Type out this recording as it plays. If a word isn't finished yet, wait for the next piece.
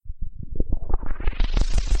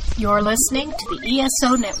You're listening to the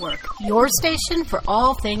ESO Network, your station for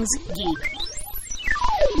all things geek.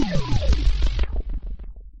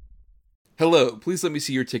 Hello, please let me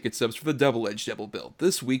see your ticket stubs for the Double-Edged Double Bill.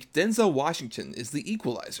 This week, Denzel Washington is the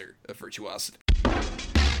equalizer of virtuosity.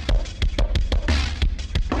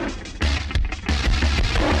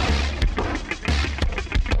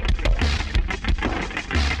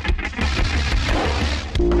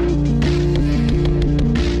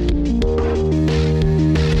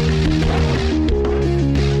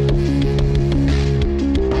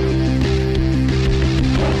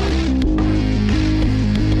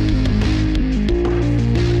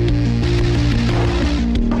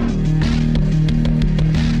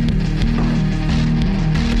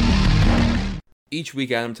 Each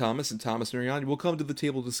week, Adam Thomas and Thomas Mariani will come to the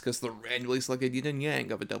table to discuss the randomly selected yin and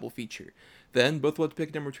yang of a double feature. Then, both will have to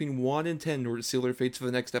pick a number between 1 and 10 in order to seal their fates for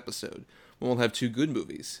the next episode. One will have 2 good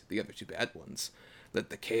movies, the other 2 bad ones.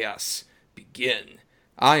 Let the chaos begin.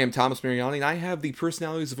 I am Thomas Mariani, and I have the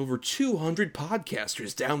personalities of over 200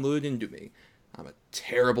 podcasters downloaded into me. I'm a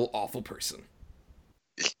terrible, awful person.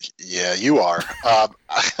 Yeah, you are.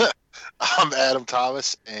 I'm Adam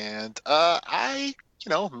Thomas, and I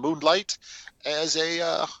moonlight as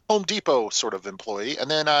a Home Depot sort of employee, and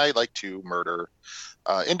then I like to murder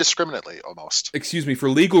indiscriminately, almost. Excuse me, for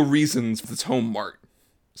legal reasons, it's Home Mart,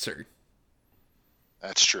 sir.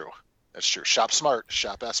 That's true. Shop smart,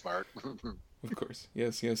 shop as smart. Of course,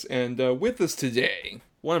 yes. And with us today,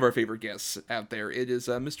 one of our favorite guests out there, it is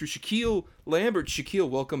Mr. Shaquille Lambert. Shaquille,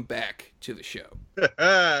 welcome back to the show.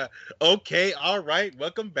 Okay, all right,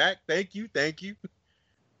 welcome back. Thank you.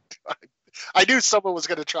 I knew someone was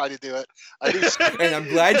going to try to do it. And I'm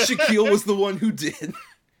glad Shaquille was the one who did.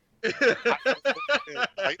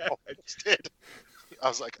 I almost did. I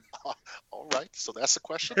was like, oh, all right, so that's the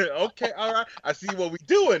question? Okay, all right. I see what we're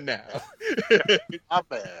doing now. Not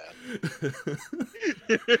bad.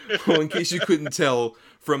 Well, in case you couldn't tell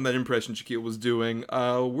from that impression Shaquille was doing,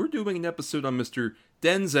 we're doing an episode on Mr.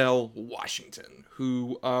 Denzel Washington,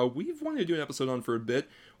 who we've wanted to do an episode on for a bit.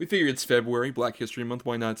 We figured it's February, Black History Month,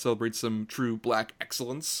 why not celebrate some true black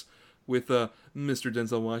excellence with Mr.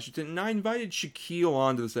 Denzel Washington. And I invited Shaquille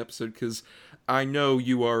onto this episode because I know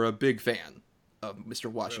you are a big fan of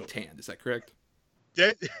Mr. Washington. Is that correct?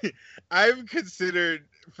 I've considered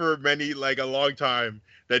for a long time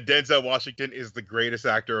that Denzel Washington is the greatest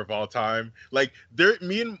actor of all time. Like,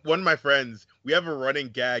 me and one of my friends, we have a running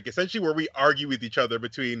gag, essentially where we argue with each other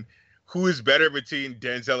between who is better between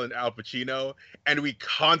Denzel and Al Pacino, and we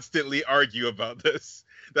constantly argue about this.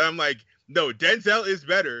 That I'm like, no, Denzel is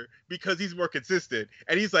better because he's more consistent.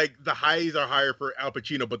 And he's like, the highs are higher for Al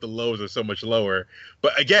Pacino, but the lows are so much lower.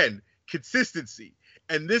 But again, consistency.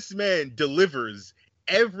 And this man delivers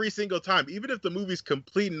every single time. Even if the movie's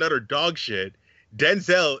complete and utter dog shit,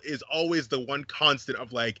 Denzel is always the one constant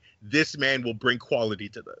of like, this man will bring quality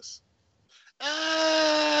to this.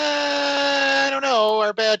 I don't know.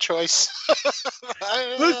 Our bad choice.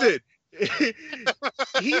 Listen,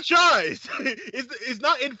 he tries. It's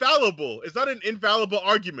not infallible. It's not an infallible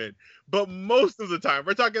argument. But most of the time,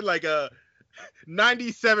 we're talking like a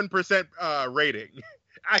 97% rating.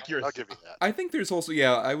 Accuracy. I'll give you that. I think there's also,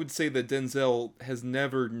 I would say that Denzel has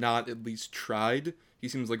never not at least tried. He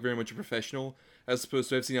seems like very much a professional, as opposed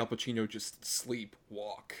to I've seen Al Pacino just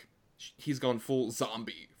sleepwalk. He's gone full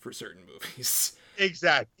zombie for certain movies.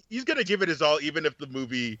 Exactly. He's going to give it his all, even if the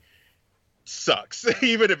movie sucks.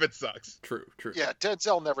 Even if it sucks. True. Yeah,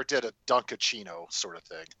 Denzel never did a Dunkachino sort of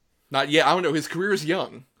thing. Not yet. I don't know. His career is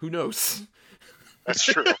young. Who knows? That's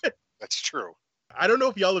true. That's true. I don't know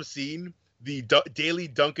if y'all have seen the Daily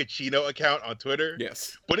Dunkachino account on Twitter.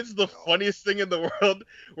 Yes. But it's the funniest thing in the world,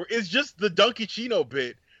 where it's just the Dunkachino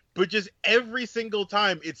bit, but just every single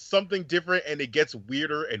time it's something different and it gets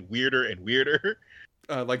weirder and weirder and weirder.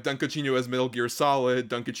 Like Dunkachino as Metal Gear Solid,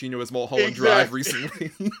 Dunkachino as Mulholland Drive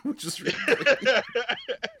recently, which is really funny.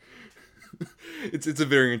 It's a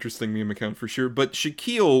very interesting meme account for sure. But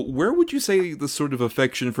Shaquille, where would you say the sort of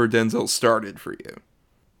affection for Denzel started for you?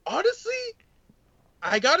 Honestly,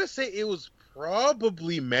 I gotta say it was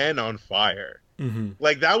probably Man on Fire. Mm-hmm.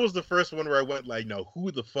 Like, that was the first one where I went like, no,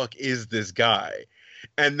 who the fuck is this guy?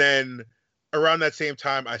 And then around that same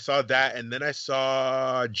time, I saw that, and then I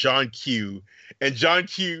saw John Q. And John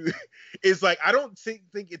Q is like, I don't think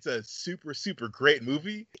it's a super, super great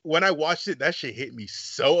movie. When I watched it, that shit hit me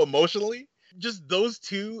so emotionally. Just those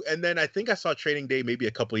two, and then I think I saw Training Day maybe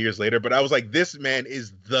a couple years later, but I was like, this man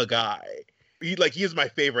is the guy. He is my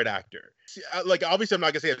favorite actor. Like, obviously, I'm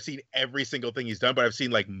not gonna say I've seen every single thing he's done, but I've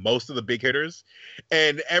seen like most of the big hitters,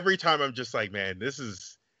 and every time I'm just like, man, this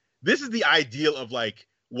is the ideal of like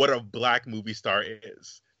what a black movie star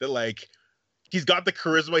is. that like he's got the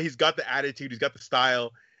charisma, he's got the attitude, he's got the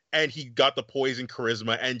style, and he got the poise and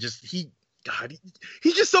charisma, and just he's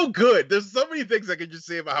just so good. There's so many things I can just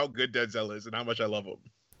say about how good Denzel is and how much I love him.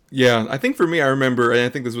 Yeah, I think for me, I remember, and I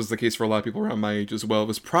think this was the case for a lot of people around my age as well,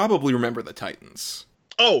 was probably Remember the Titans.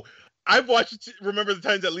 Oh, I've watched Remember the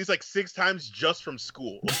Titans at least like 6 times just from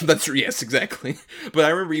school. Yes, exactly. But I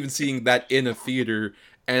remember even seeing that in a theater,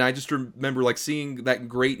 and I just remember like seeing that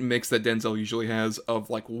great mix that Denzel usually has of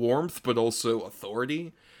like warmth, but also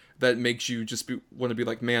authority that makes you just want to be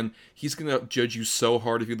like, man, he's going to judge you so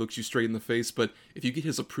hard if he looks you straight in the face, but if you get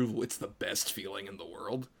his approval, it's the best feeling in the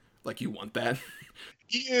world. Like, you want that.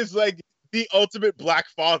 He is like the ultimate black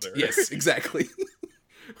father. Yes, exactly.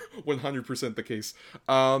 100% the case.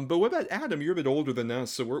 But what about Adam? You're a bit older than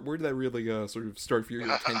us, so where did that really sort of start for your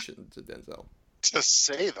attention to Denzel? To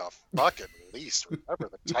say the fucking least.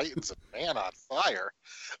 Remember the Titans and Man on Fire.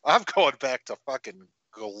 I'm going back to fucking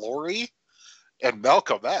Glory and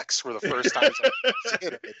Malcolm X were the first times I've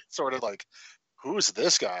seen it. It's sort of like, who's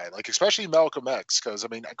this guy? Like, especially Malcolm X, because, I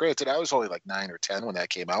mean, granted, I was only like 9 or 10 when that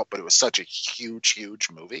came out, but it was such a huge, huge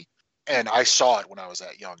movie. And I saw it when I was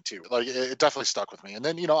that young, too. Like, it definitely stuck with me. And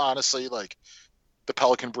then, you know, honestly, like, the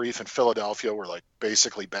Pelican Brief and Philadelphia were, like,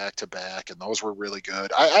 basically back-to-back, and those were really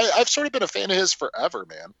good. I've sort of been a fan of his forever,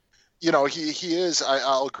 man. You know, he is,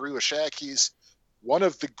 I'll agree with Shaq, he's one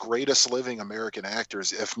of the greatest living American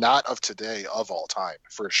actors, if not of today, of all time,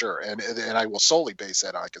 for sure. And I will solely base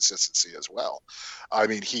that on consistency as well. I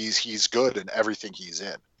mean, he's good in everything he's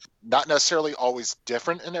in. Not necessarily always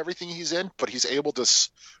different in everything he's in, but he's able to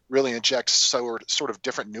really inject sort of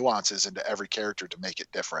different nuances into every character to make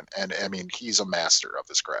it different. And I mean, he's a master of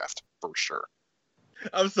his craft, for sure.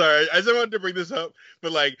 I'm sorry, I just wanted to bring this up,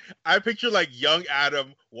 but like I picture like young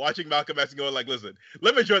Adam watching Malcolm X and going like, "Listen,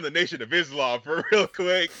 let me join the Nation of Islam for real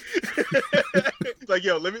quick." It's like,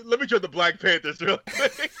 yo, let me join the Black Panthers real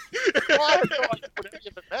quick. Well, I don't know what any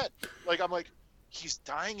of it meant. Like, I'm like, he's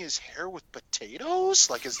dyeing his hair with potatoes?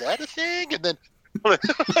 Like, is that a thing? And then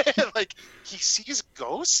like he sees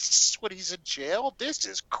ghosts when he's in jail. This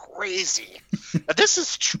is crazy. And this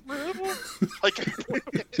is true. Like,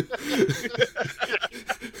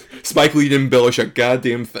 Spike Lee didn't embellish a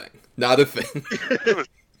goddamn thing. Not a thing.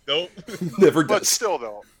 Nope. Never does. But still,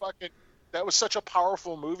 though, fucking, that was such a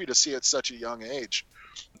powerful movie to see at such a young age.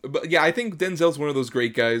 But yeah, I think Denzel's one of those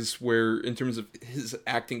great guys where, in terms of his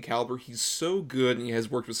acting caliber, he's so good, and he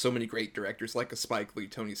has worked with so many great directors like a Spike Lee,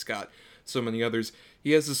 Tony Scott, so many others.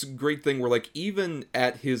 He has this great thing where, like, even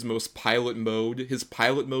at his most pilot mode, his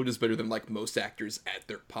pilot mode is better than, like, most actors at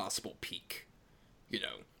their possible peak. You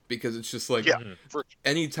know? Because it's just like,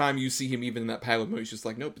 anytime you see him even in that pilot mode, he's just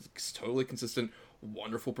like, nope, it's totally consistent,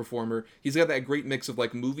 wonderful performer. He's got that great mix of,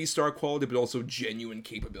 like, movie star quality, but also genuine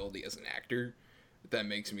capability as an actor. That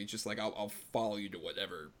makes me just like, I'll follow you to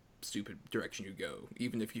whatever stupid direction you go,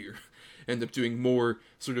 even if you end up doing more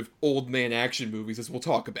sort of old man action movies, as we'll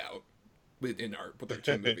talk about with our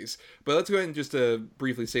two movies. But let's go ahead and just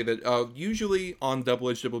briefly say that usually on Double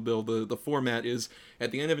Edge Double Bill, the format is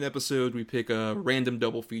at the end of an episode we pick a random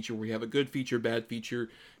double feature where we have a good feature, bad feature.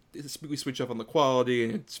 We switch up on the quality,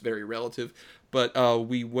 and it's very relative. But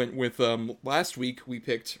we went with last week we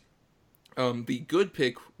picked the good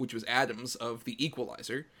pick, which was Adams, of The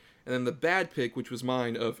Equalizer, and then the bad pick, which was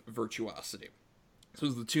mine, of Virtuosity. So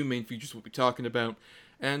those are the two main features we'll be talking about,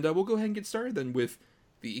 and we'll go ahead and get started then with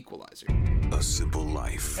The Equalizer. A Simple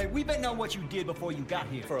Life. Hey, we better know what you did before you got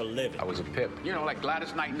here for a living. I was a pip. You know, like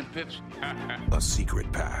Gladys Knight in the Pips. A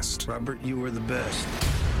Secret Past. Robert, you were the best.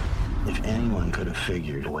 If anyone could have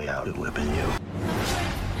figured a way out of whipping you.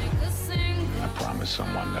 I promised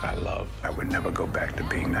someone that I love I would never go back to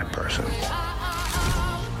being that person.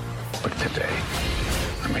 But today,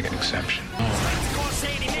 I make an exception.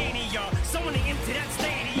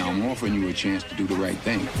 Now I'm offering you a chance to do the right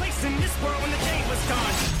thing.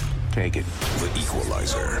 Take it. The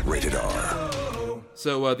Equalizer. Rated R.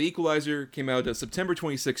 So, The Equalizer came out September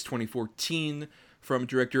 26, 2014, from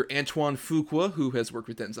director Antoine Fuqua, who has worked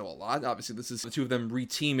with Denzel a lot. Obviously, this is the two of them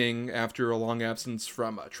re-teaming after a long absence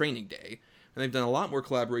from Training Day. And they've done a lot more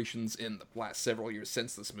collaborations in the last several years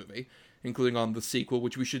since this movie, including on the sequel,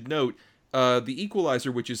 which we should note, The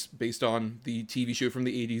Equalizer, which is based on the TV show from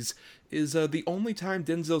the 80s, is the only time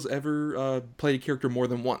Denzel's ever played a character more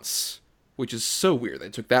than once, which is so weird that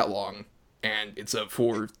it took that long, and it's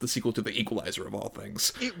for the sequel to The Equalizer of all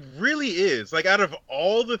things. It really is. Like, out of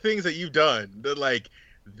all the things that you've done, that like,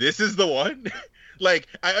 this is the one? Like,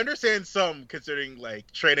 I understand some considering,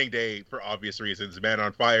 like, Training Day for obvious reasons, Man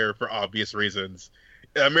on Fire for obvious reasons,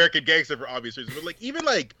 American Gangster for obvious reasons, but, like, even,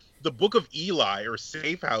 like, the Book of Eli or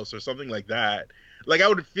Safe House or something like that. Like I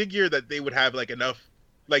would figure that they would have like enough,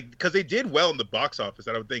 like because they did well in the box office,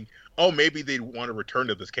 and I would think, oh, maybe they'd want to return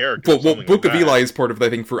to this character. Well, Book of Eli is part of it, I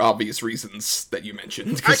think, for obvious reasons that you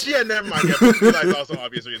mentioned. Actually, yeah, never mind. Yeah, Book of Eli is also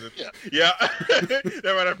obvious reasons. Yeah.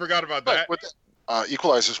 Never mind, I forgot about that.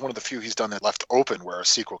 Equalizer is one of the few he's done that left open where a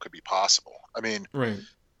sequel could be possible. I mean, right.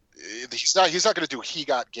 He's not going to do He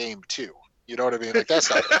Got Game 2. You know what I mean? Like that's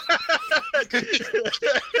not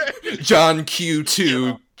John Q2, you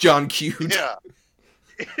know? John Q. Yeah.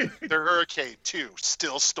 The Hurricane 2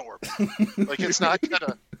 still storming. Like it's not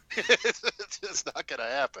gonna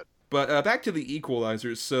happen. But back to the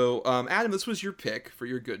Equalizer. So Adam, this was your pick for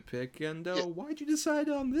your good pick, and why'd you decide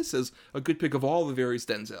on this as a good pick of all the various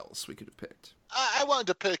Denzels we could have picked? I wanted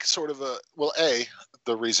to pick sort of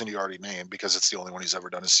the reason you already named, because it's the only one he's ever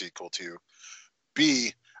done a sequel to.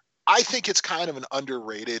 B, I think it's kind of an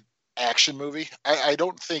underrated action movie. I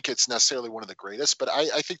don't think it's necessarily one of the greatest, but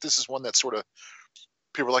I think this is one that sort of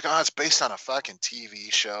people are like, oh, it's based on a fucking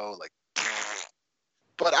TV show. Like,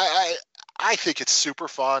 but I think it's super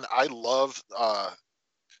fun. I love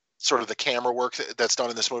sort of the camera work that's done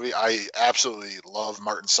in this movie. I absolutely love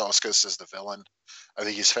Martin Souskas as the villain. I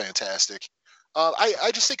think he's fantastic.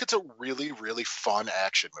 I just think it's a really, really fun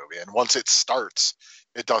action movie. And once it starts,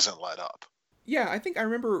 it doesn't let up. Yeah, I think I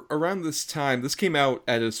remember around this time, this came out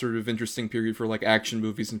at a sort of interesting period for like action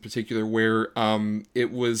movies in particular, where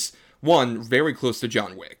it was, one, very close to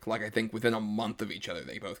John Wick. Like I think within a month of each other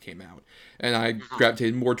they both came out. And I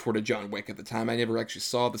gravitated more toward a John Wick at the time. I never actually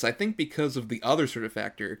saw this. I think because of the other sort of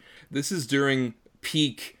factor, this is during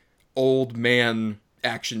peak old man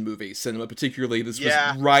action movie cinema. Particularly, this was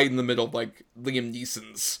right in the middle of like Liam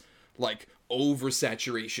Neeson's like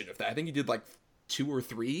oversaturation of that. I think he did like 2 or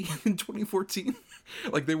 3 in 2014.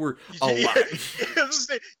 Like they were a lot.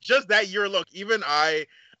 Just that year. Look, even I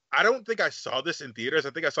don't think I saw this in theaters. I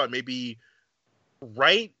think I saw it maybe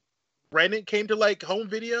right when it came to like home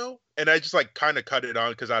video, and I just like kind of cut it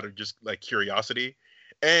on because out of just like curiosity,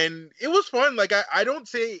 and it was fun. Like I don't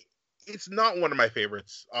say it's not one of my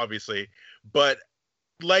favorites, obviously, but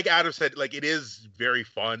like Adam said, like it is very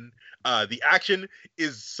fun. The action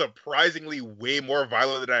is surprisingly way more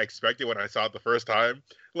violent than I expected when I saw it the first time.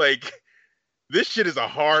 Like this shit is a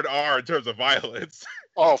hard R in terms of violence.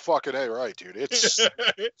 Oh, fucking A, right, dude. It's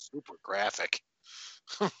super graphic.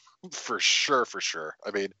 For sure.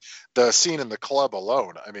 I mean, the scene in the club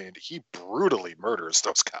alone, I mean, he brutally murders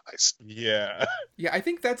those guys. Yeah. Yeah, I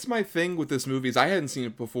think that's my thing with this movie is I hadn't seen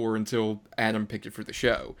it before until Adam picked it for the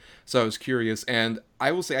show. So I was curious, and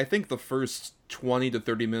I will say I think the first 20 to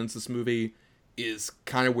 30 minutes of this movie is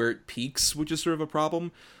kind of where it peaks, which is sort of a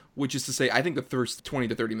problem. Which is to say, I think the first 20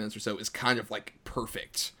 to 30 minutes or so is kind of like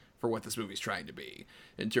perfect for what this movie's trying to be.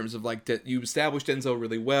 In terms of like, you establish Denzel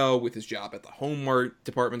really well with his job at the Home Mart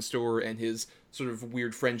department store and his sort of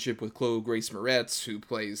weird friendship with Chloe Grace Moretz, who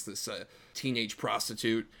plays this teenage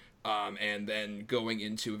prostitute, and then going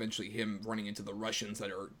into eventually him running into the Russians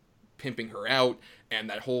that are pimping her out, and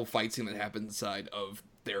that whole fight scene that happens inside of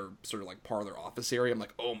their sort of like parlor office area. I'm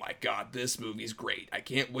like, oh my god, this movie's great. I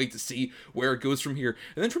can't wait to see where it goes from here.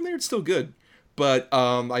 And then from there, it's still good. But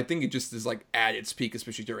I think it just is like at its peak,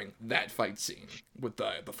 especially during that fight scene with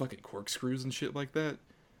the fucking corkscrews and shit like that.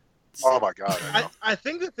 Oh my god! I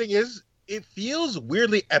think the thing is, it feels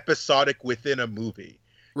weirdly episodic within a movie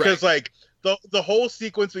because like the whole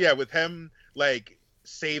sequence we have with him like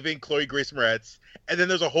saving Chloe Grace Moretz, and then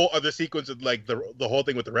there's a whole other sequence of like the whole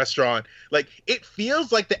thing with the restaurant. Like it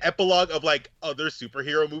feels like the epilogue of like other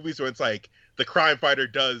superhero movies where it's like the crime fighter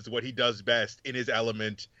does what he does best in his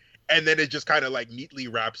element, and then it just kind of like neatly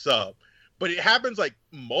wraps up. But it happens like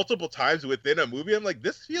multiple times within a movie. I'm like,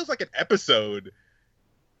 this feels like an episode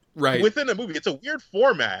within a movie. It's a weird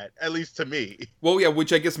format, at least to me. Well, yeah,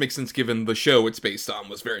 which I guess makes sense given the show it's based on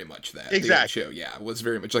was very much that. Exactly. The show, yeah, was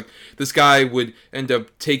very much like this guy would end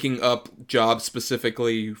up taking up jobs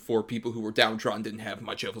specifically for people who were downtrodden, didn't have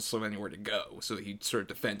much else of anywhere to go, so he sort of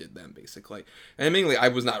defended them basically. And mainly, I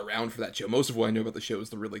was not around for that show. Most of what I know about the show is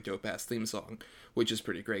the really dope ass theme song, which is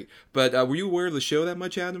pretty great. But were you aware of the show that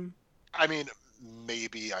much, Adam? I mean,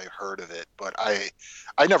 maybe I heard of it, but I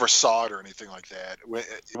never saw it or anything like that.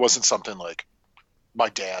 It wasn't something like my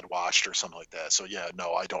dad watched or something like that. So yeah,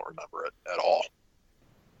 no, I don't remember it at all.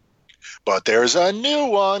 But there's a new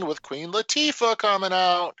one with Queen Latifah coming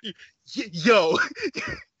out. Yo,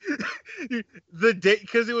 the day,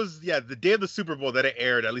 because it was the day of the Super Bowl that it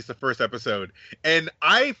aired, at least the first episode, and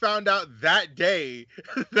I found out that day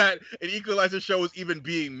that an Equalizer show was even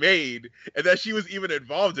being made and that she was even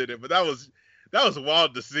involved in it. But that was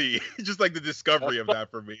wild to see, just like the discovery of that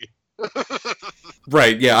for me.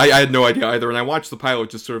 Right, yeah, I had no idea either, and I watched the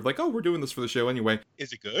pilot just sort of like, oh, we're doing this for the show anyway.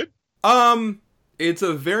 Is it good? It's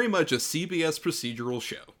a very much a CBS procedural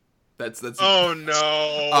show. That's Oh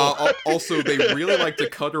no. Also, they really like to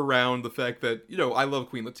cut around the fact that, I love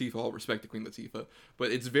Queen Latifah, all respect to Queen Latifah,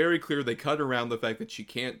 but it's very clear they cut around the fact that she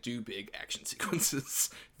can't do big action sequences.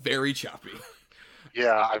 Very choppy.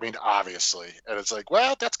 Yeah, I mean, obviously. And it's like,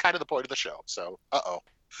 well, that's kind of the point of the show, so,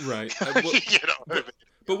 Right. Well,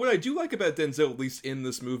 But what I do like about Denzel, at least in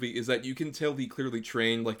this movie, is that you can tell he clearly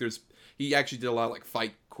trained. Like, he actually did a lot of, like,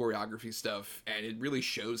 fight choreography stuff, and it really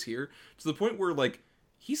shows here, to the point where, like,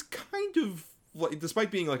 he's kind of, like,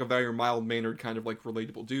 despite being, like, a very mild-mannered kind of, like,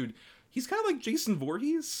 relatable dude, he's kind of like Jason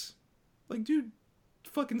Voorhees. Like, dude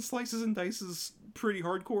fucking slices and dices pretty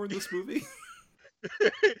hardcore in this movie.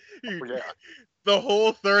 yeah. The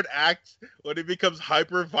whole third act, when it becomes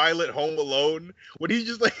hyper-violent Home Alone, when he's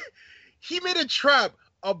just like, he made a trap,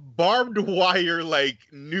 a barbed wire, like,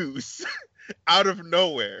 noose, out of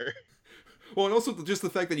nowhere. Well, and also just the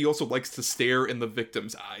fact that he also likes to stare in the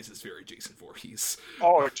victim's eyes is very Jason Voorhees.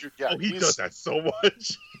 Oh, dude, yeah. Oh, he does that so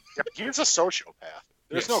much. Yeah, he's a sociopath.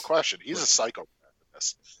 There's no question. He's a psychopath in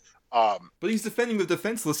this. But he's defending the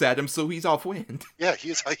defenseless Adam, so he's off-wind. Yeah,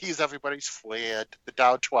 he's everybody's flayed. The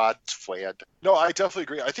downtrod's flayed. No, I definitely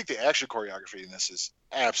agree. I think the action choreography in this is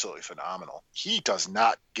absolutely phenomenal. He does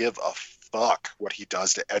not give a fuck what he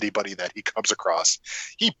does to anybody that he comes across.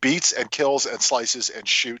 He beats and kills and slices and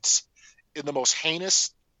shoots in the most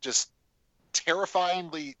heinous, just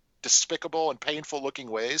terrifyingly despicable and painful looking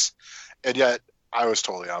ways. And yet, I was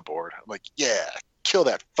totally on board. I'm like, yeah, kill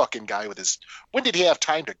that fucking guy with his... When did he have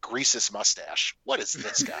time to grease his mustache? What is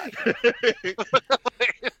this guy?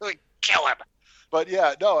 Like, kill him. But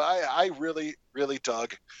yeah, no, I really, really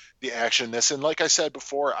dug the action in this. And like I said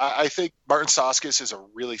before, I think Martin Soskis is a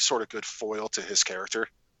really sort of good foil to his character,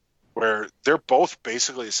 where they're both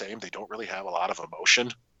basically the same. They don't really have a lot of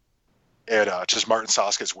emotion. And just Martin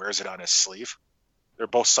Soskis wears it on his sleeve. They're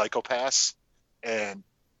both psychopaths. And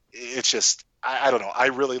it's just... I don't know. I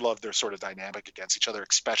really love their sort of dynamic against each other,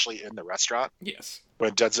 especially in the restaurant. Yes.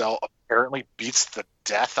 When Denzel apparently beats the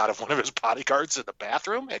death out of one of his bodyguards in the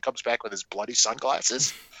bathroom and comes back with his bloody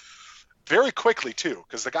sunglasses. Very quickly, too,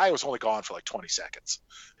 because the guy was only gone for like 20 seconds.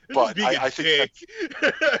 But I think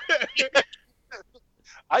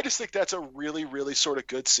I just think that's a really, really sort of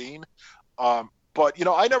good scene. But,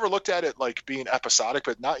 I never looked at it like being episodic,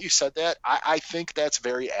 but now you said that, I think that's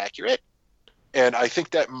very accurate. And I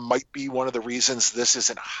think that might be one of the reasons this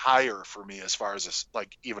isn't higher for me as far as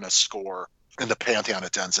even a score in the pantheon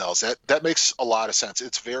of Denzel's. That makes a lot of sense.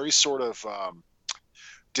 It's very sort of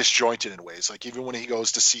disjointed in ways. Like even when he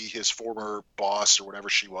goes to see his former boss or whatever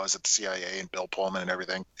she was at the CIA and Bill Pullman and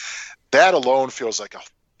everything, that alone feels like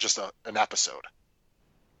just an episode.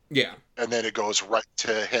 Yeah. And then it goes right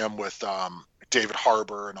to him with David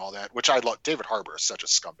Harbour and all that, which I love. David Harbour is such a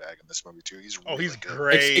scumbag in this movie too. He's really he's good.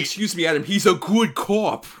 Great. Excuse me, Adam. He's a good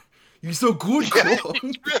cop. He's a good cop.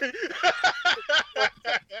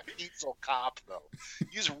 He's a cop though.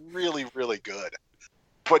 He's really, really good.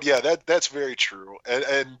 But yeah, that's very true.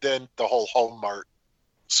 And then the whole Hallmark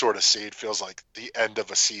sort of scene feels like the end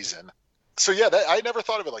of a season. So yeah, I never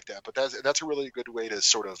thought of it like that. But that's a really good way to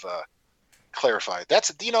sort of clarify. That's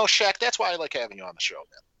Shaq. That's why I like having you on the show,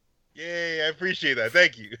 man. Yay, I appreciate that.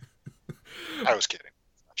 Thank you. I was kidding.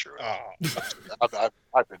 It's not true. Oh.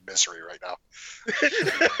 I'm in misery right now.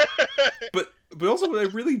 But also what I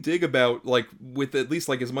really dig about, like, with at least,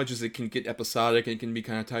 like, as much as it can get episodic and can be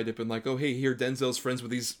kind of tied up in, like, oh, hey, here Denzel's friends with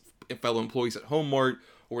these fellow employees at Homemart,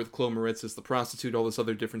 or with Chloe Moretz as the prostitute, all this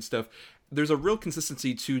other different stuff. There's a real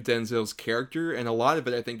consistency to Denzel's character, and a lot of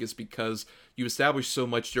it, I think, is because you establish so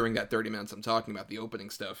much during that 30 minutes I'm talking about, the opening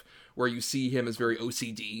stuff, where you see him as very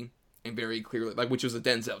OCD, and very clearly, like, which was a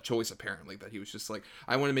Denzel choice, apparently, that he was just like,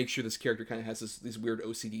 I want to make sure this character kind of has these weird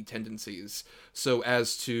OCD tendencies, so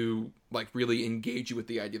as to, like, really engage you with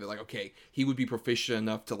the idea that, like, okay, he would be proficient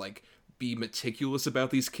enough to, like, be meticulous about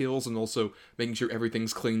these kills, and also making sure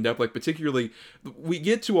everything's cleaned up. Like, particularly, we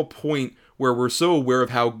get to a point where we're so aware of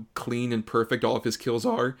how clean and perfect all of his kills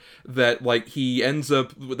are, that, like, he ends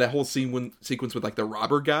up with that whole sequence with, like, the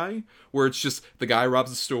robber guy, where it's just, the guy robs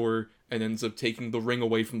the store, and ends up taking the ring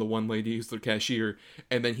away from the one lady who's the cashier,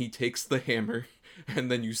 and then he takes the hammer,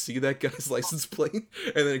 and then you see that guy's license plate,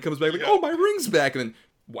 and then it comes back like, oh, my ring's back, and then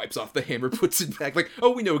wipes off the hammer, puts it back, like,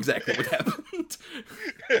 oh, we know exactly what happened.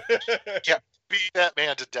 Yeah, beat that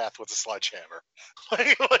man to death with a sledgehammer.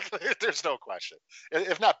 like, there's no question.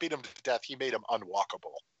 If not beat him to death, he made him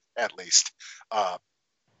unwalkable, at least.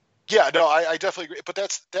 Yeah, no, I definitely agree. But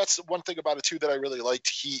that's one thing about it, too, that I really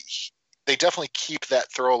liked. they definitely keep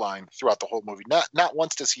that throw line throughout the whole movie. Not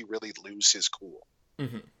once does he really lose his cool.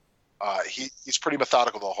 Mm-hmm. He's pretty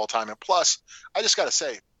methodical the whole time. And plus, I just got to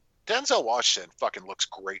say, Denzel Washington fucking looks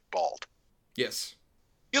great bald. Yes.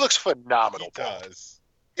 He looks phenomenal He bald. does.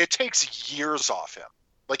 It takes years off him.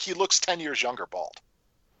 Like, he looks 10 years younger bald.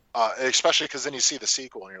 Especially because then you see the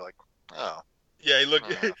sequel and you're like, oh. Yeah, he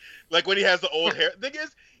looked like when he has the old hair. Thing is,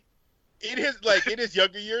 in his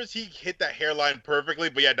younger years, he hit that hairline perfectly.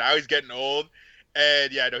 But yeah, now he's getting old,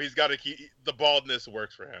 and yeah, no, he's got to keep the baldness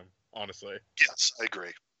works for him. Honestly, Yes, I agree.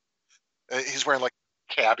 He's wearing like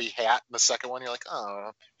a cabbie hat in the second one. You're like,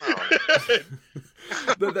 oh.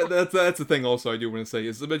 That's the thing also I do want to say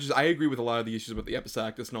is I agree with a lot of the issues about the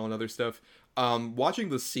episodicness and all that other stuff. Watching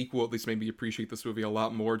the sequel at least made me appreciate this movie a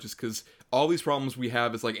lot more, just because all these problems we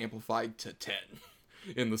have is like amplified to 10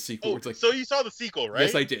 in the sequel. Oh, It's like, so you saw the sequel, right?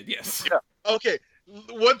 yes, I did. Yes. Yeah. Okay,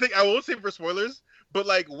 one thing I won't say for spoilers, but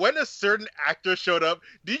like when a certain actor showed up,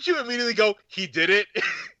 did you immediately go, "He did it"?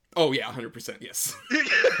 Oh yeah, 100%. Yes.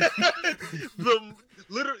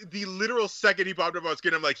 The literal second he popped up on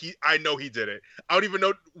screen, I'm like, I know he did it. I don't even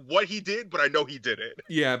know what he did, but I know he did it.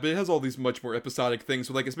 Yeah, but it has all these much more episodic things.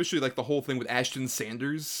 So like, especially like the whole thing with Ashton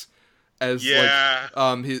Sanders as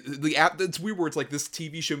it's weird where it's like this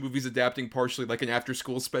TV show movie's adapting partially like an after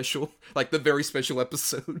school special, like the very special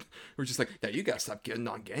episode. We're just like, now you gotta stop getting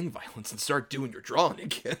on gang violence and start doing your drawing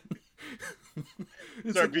again.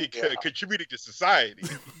 Start being contributing to society.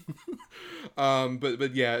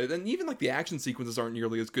 But yeah, and even like the action sequences aren't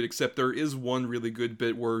nearly as good, except there is one really good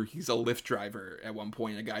bit where he's a Lyft driver at one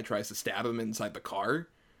point and a guy tries to stab him inside the car.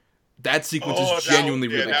 That sequence is genuinely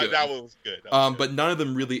really good. That one was good. But none of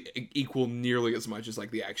them really equal nearly as much as like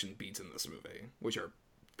the action beats in this movie, which are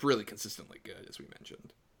really consistently good, as we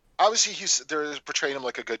mentioned. Obviously, they're portraying him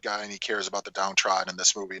like a good guy and he cares about the downtrodden in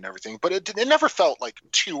this movie and everything, but it never felt like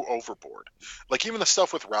too overboard. Like even the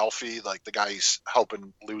stuff with Ralphie, like the guy he's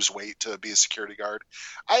helping lose weight to be a security guard,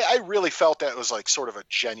 I really felt that it was like sort of a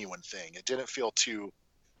genuine thing. It didn't feel too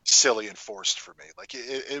silly and forced for me. Like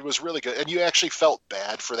it was really good, and you actually felt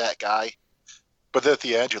bad for that guy. But then at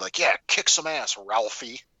the end, you're like, yeah, kick some ass,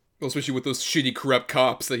 Ralphie. Well, especially with those shitty, corrupt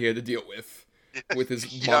cops that he had to deal with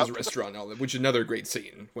his mom's restaurant and all that, which is another great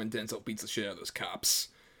scene when Denzel beats the shit out of those cops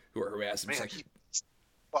who are harassing him. Man, he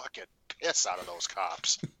fucking piss out of those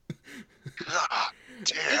cops. God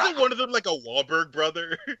damn. Isn't one of them like a Wahlberg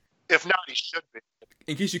brother? If not, he should be.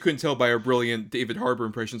 In case you couldn't tell by our brilliant David Harbour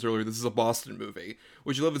impressions earlier, this is a Boston movie,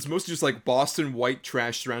 which you love. It's mostly just like Boston white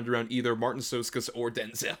trash surrounded around either Martin Soskas or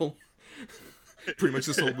Denzel. Pretty much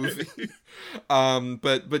this whole movie.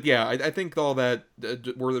 But yeah, I think all that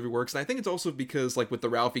really works, and I think it's also because like with the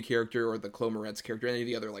Ralphie character or the Chloe Moretz character, any of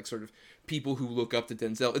the other like sort of people who look up to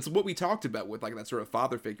Denzel, it's what we talked about with like that sort of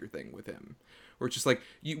father figure thing with him, where it's just like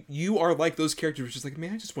you are like those characters, which is like,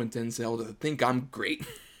 man, I just want Denzel to think I'm great.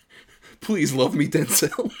 Please love me,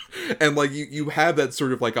 Denzel. And like you have that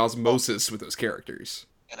sort of like osmosis with those characters,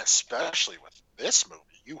 and especially with this movie.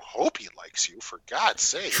 You hope he likes you, for God's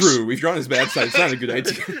sake. True, if you're on his bad side, it's not a good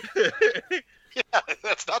idea. Yeah,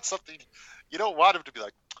 that's not something you don't want him to be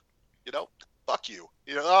like, fuck you.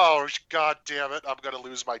 Oh, God damn it, I'm going to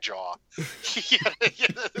lose my jaw.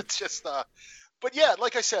 It's just, but yeah,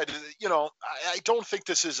 like I said, I don't think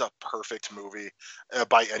this is a perfect movie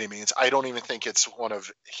by any means. I don't even think it's one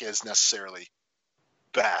of his necessarily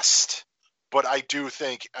best. But I do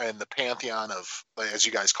think in the pantheon of, as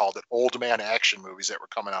you guys called it, old man action movies that were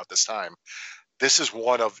coming out this time, this is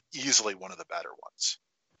easily one of the better ones.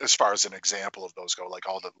 As far as an example of those go, like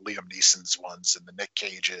all the Liam Neeson's ones and the Nick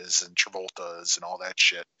Cages and Travolta's and all that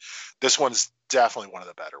shit. This one's definitely one of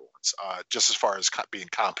the better ones, just as far as being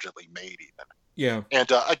competently made even. Yeah.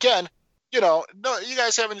 And again, no, you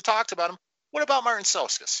guys haven't talked about him. What about Martin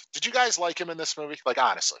Soskas? Did you guys like him in this movie? Like,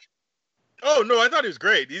 honestly. Oh, no, I thought he was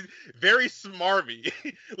great. He's very smarmy.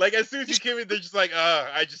 Like, as soon as he came in, they're just like,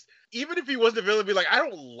 even if he wasn't a villain, be like, I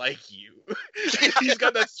don't like you. He's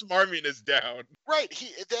got that smarminess down. Right.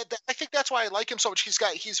 I think that's why I like him so much.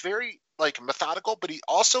 He's very, like, methodical, but he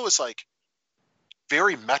also is, like,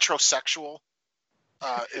 very metrosexual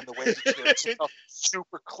in the way he carries himself.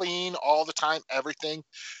 Super clean all the time, everything.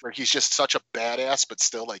 Where he's just such a badass, but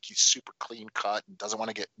still, like, he's super clean cut and doesn't want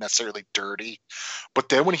to get necessarily dirty. But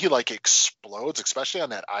then when he, like, explodes, especially on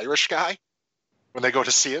that Irish guy, when they go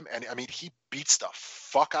to see him, and I mean, he beats the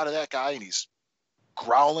fuck out of that guy, and he's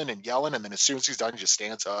growling and yelling, and then as soon as he's done, he just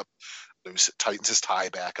stands up, tightens his tie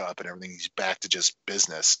back up and everything. He's back to just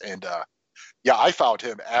business. And yeah, I found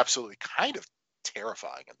him absolutely kind of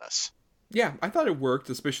terrifying in this. Yeah, I thought it worked,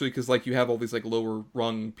 especially because like you have all these like lower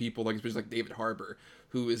rung people, like especially like David Harbour,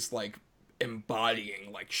 who is like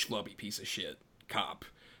embodying like schlubby piece of shit cop.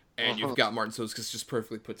 And you've got Martin Scorsese just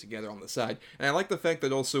perfectly put together on the side. And I like the fact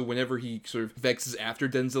that also whenever he sort of vexes after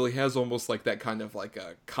Denzel, he has almost like that kind of like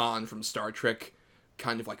a Khan from Star Trek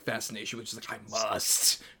kind of like fascination, which is like, I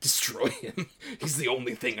must destroy him. He's the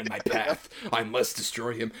only thing in my path. I must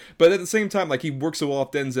destroy him. But at the same time, like, he works so well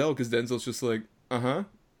off Denzel because Denzel's just like,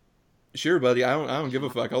 sure, buddy, I don't give a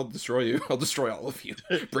fuck. I'll destroy you. I'll destroy all of you.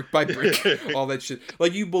 Brick by brick. All that shit.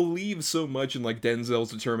 Like, you believe so much in, like,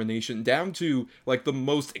 Denzel's determination, down to, like, the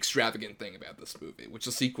most extravagant thing about this movie, which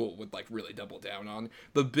the sequel would, like, really double down on.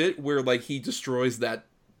 The bit where, like, he destroys that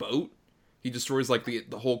boat. He destroys, like,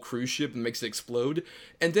 the whole cruise ship and makes it explode.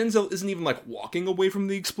 And Denzel isn't even, like, walking away from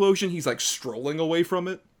the explosion. He's, like, strolling away from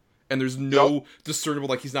it. And there's no discernible,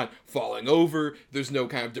 like, he's not falling over. There's no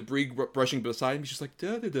kind of debris brushing beside him. He's just like,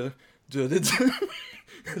 da-da-da.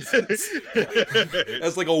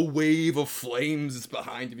 As like a wave of flames is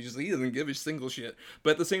behind him. He doesn't give a single shit. But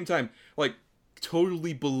at the same time, like,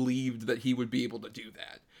 totally believed that he would be able to do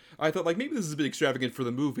that. I thought, like, maybe this is a bit extravagant for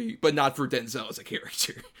the movie, but not for Denzel as a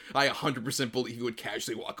character. I 100% believe he would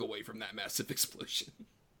casually walk away from that massive explosion.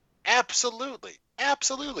 Absolutely.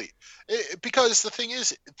 Because the thing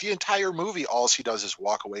is, the entire movie, all he does is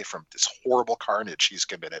walk away from this horrible carnage he's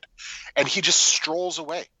committed. And he just strolls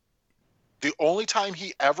away. The only time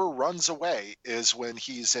he ever runs away is when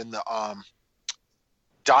he's in the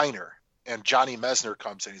diner and Johnny Messner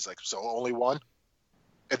comes in. He's like, so only one?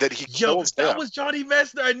 And then he kills that them. was Johnny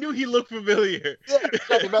Messner. I knew he looked familiar. Yeah,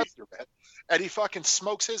 Johnny Messner, man. And he fucking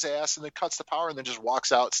smokes his ass and then cuts the power and then just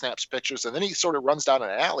walks out, snaps pictures, and then he sort of runs down an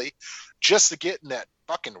alley just to get in that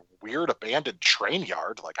fucking weird abandoned train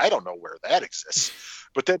yard. Like, I don't know where that exists.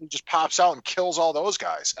 But then he just pops out and kills all those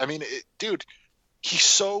guys. I mean, dude, he's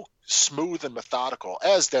so smooth and methodical,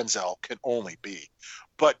 as Denzel can only be.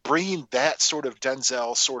 But bringing that sort of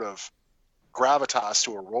Denzel sort of gravitas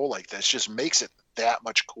to a role like this just makes it that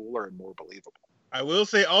much cooler and more believable. I will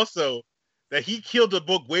say also that he killed the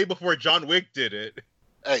book way before John Wick did it.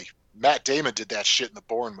 Hey, Matt Damon did that shit in the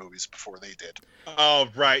Bourne movies before they did. Oh,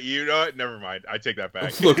 right. You know what? Never mind. I take that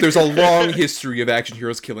back. Look, there's a long history of action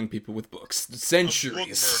heroes killing people with books.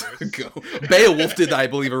 Centuries ago. Beowulf did that, I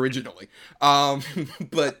believe, originally.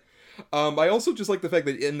 But I also just like the fact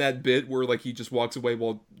that in that bit where, like, he just walks away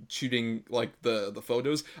while shooting, like, the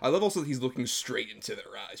photos, I love also that he's looking straight into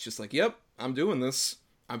their eyes. Just like, yep, I'm doing this.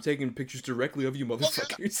 I'm taking pictures directly of you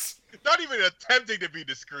motherfuckers. Not even attempting to be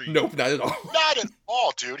discreet. Nope, not at all. Not at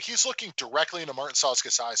all, dude. He's looking directly into Martin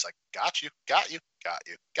Scorsese's eyes like, got you, got you, got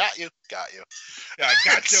you, got you, got you. Yeah, I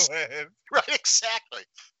got your ass. Right, exactly.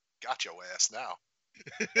 Got your ass now.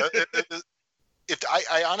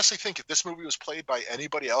 I honestly think if this movie was played by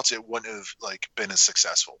anybody else, it wouldn't have, like, been as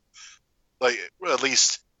successful. Like, at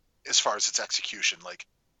least as far as its execution. Like,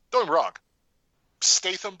 don't get me wrong.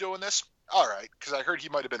 Statham doing this, all right, because I heard he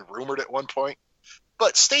might have been rumored at one point.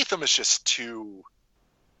 But Statham is just too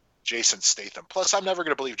Jason Statham. Plus, I'm never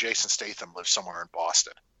going to believe Jason Statham lives somewhere in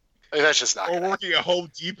Boston. Like, that's just not Or going to happen. working at Home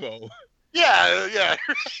Depot. Yeah.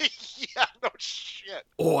 Yeah, no shit.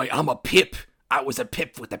 Oi, I'm a pip. I was a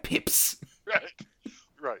pip with the pips.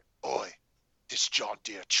 Right. Oi, this John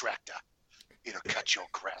Deere tractor, it'll cut your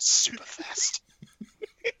grass super fast.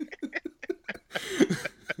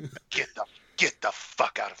 Get the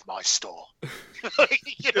fuck out of my store.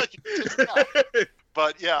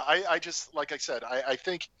 But yeah, I just, like I said, I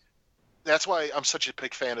think that's why I'm such a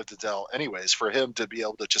big fan of Denzel anyways, for him to be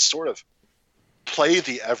able to just sort of play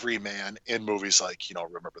the everyman in movies like,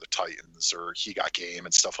 Remember the Titans or He Got Game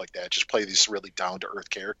and stuff like that. Just play these really down-to-earth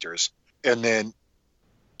characters. And then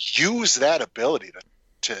use that ability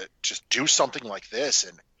to just do something like this.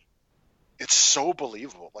 And it's so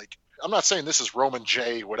believable. Like, I'm not saying this is Roman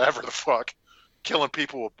J, whatever the fuck, killing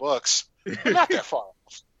people with books. But not that far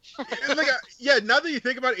off. Now that you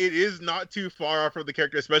think about it, it is not too far off from the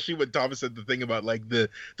character, especially when Thomas said the thing about, like, the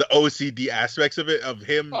OCD aspects of it, of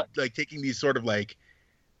him, like, taking these sort of, like,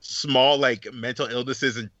 small, like, mental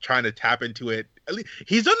illnesses and trying to tap into it. At least,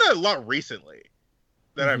 he's done that a lot recently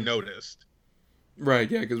that I've noticed.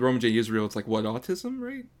 Right, yeah, because Roman J. Israel, it's like, what, autism,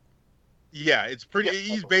 right? Yeah, it's pretty.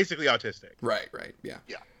 Yeah, he's basically autistic. Right, yeah.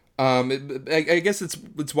 Yeah. I guess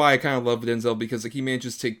it's why I kind of love Denzel, because, like, he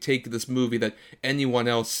manages to take this movie that anyone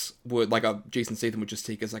else would, like, Jason Statham would just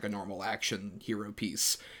take as, like, a normal action hero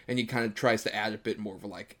piece, and he kind of tries to add a bit more of a,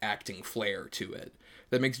 like, acting flair to it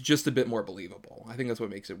that makes it just a bit more believable. I think that's what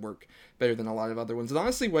makes it work better than a lot of other ones. And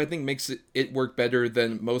honestly, what I think makes it work better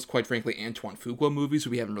than most, quite frankly, Antoine Fuqua movies, who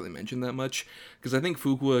we haven't really mentioned that much, because I think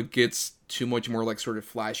Fuqua gets too much more, like, sort of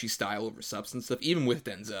flashy style over substance stuff, even with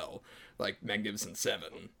Denzel, like Magnificent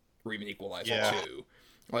Seven, or even Equalizer 2.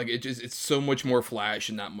 Like, it's so much more flash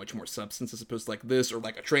and not much more substance as opposed to like this or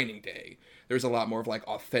like a Training Day. There's a lot more of like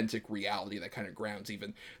authentic reality that kind of grounds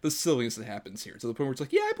even the silliness that happens here, to the point where it's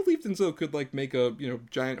like, yeah, I believe Denzel could like make a,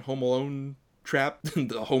 giant Home Alone trap in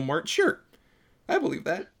the Home Mart. Sure, I believe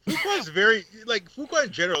that. Fuqua's Fuqua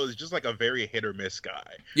in general is just like a very hit or miss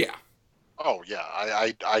guy. Yeah. Oh yeah,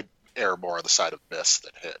 I err more on the side of miss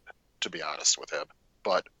than hit, to be honest with him.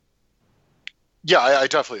 But yeah, I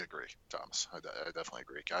definitely agree, Thomas. I definitely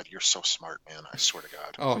agree. God, you're so smart, man. I swear to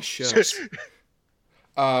God. Oh, shucks.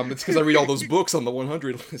 It's because I read all those books on the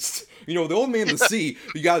 100 list. The old man, the sea.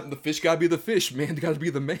 The fish gotta be the fish, man gotta be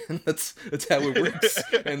the man. That's how it works.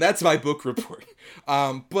 And that's my book report.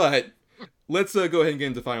 But let's go ahead and get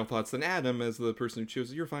into final thoughts. Then Adam, as the person who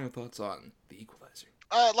chose, your final thoughts on The Equalizer.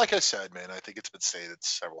 Like I said, man, I think it's been stated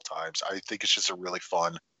several times. I think it's just a really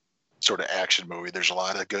fun sort of action movie. There's a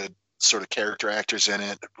lot of good sort of character actors in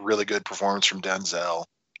it. Really good performance from Denzel.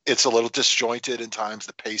 It's a little disjointed in times.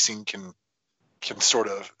 The pacing can sort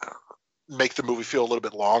of make the movie feel a little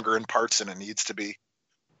bit longer in parts than it needs to be.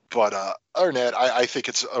 But other than that, I think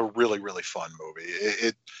it's a really, really fun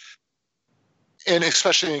movie. And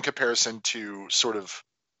especially in comparison to sort of,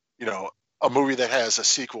 a movie that has a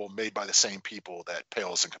sequel made by the same people that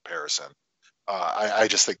pales in comparison. I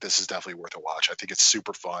just think this is definitely worth a watch. I think it's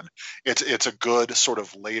super fun. It's a good sort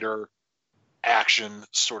of later action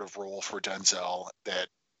sort of role for Denzel that,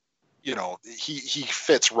 he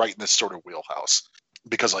fits right in this sort of wheelhouse,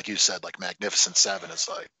 because like you said, like Magnificent Seven is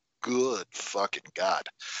like, good fucking God.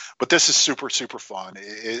 But this is super, super fun.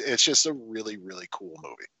 It's just a really, really cool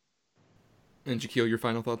movie. And Jaquil, your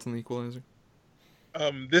final thoughts on The Equalizer?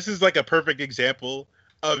 This is like a perfect example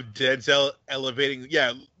of Denzel elevating,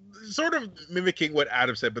 sort of mimicking what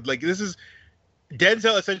Adam said, but like this is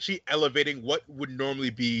Denzel essentially elevating what would normally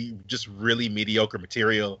be just really mediocre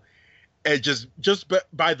material, and just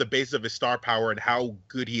by the basis of his star power and how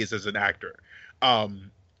good he is as an actor,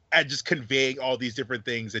 and just conveying all these different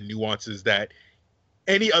things and nuances that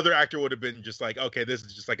any other actor would have been just like, okay, this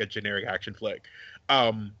is just like a generic action flick,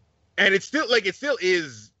 and it still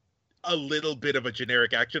is a little bit of a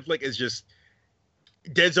generic action flick. It's just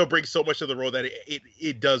Denzel brings so much to the role that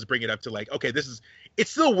it does bring it up to like, okay, it's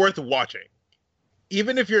still worth watching.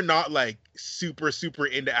 Even if you're not like super, super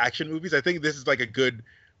into action movies, I think this is like a good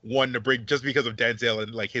one to bring just because of Denzel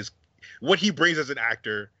and like what he brings as an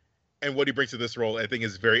actor and what he brings to this role. I think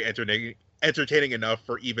is very entertaining enough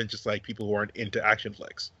for even just like people who aren't into action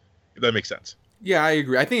flicks, if that makes sense. Yeah, I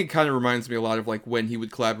agree. I think it kind of reminds me a lot of like when he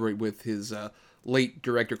would collaborate with his late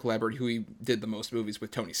director collaborator who he did the most movies with,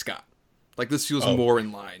 Tony Scott. Like, this feels more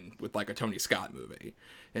in line with, like, a Tony Scott movie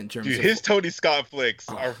in terms of... his Tony Scott flicks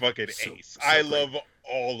are fucking ace. I love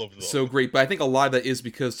all of them. So great, but I think a lot of that is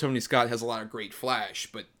because Tony Scott has a lot of great flash,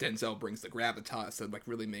 but Denzel brings the gravitas that, like,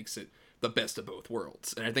 really makes it the best of both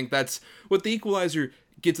worlds. And I think that's what The Equalizer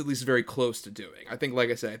gets at least very close to doing. I think, like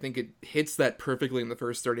I said, I think it hits that perfectly in the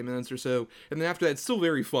first 30 minutes or so, and then after that, it's still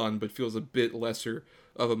very fun, but feels a bit lesser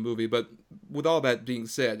of a movie. But with all that being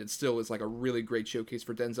said, it still is like a really great showcase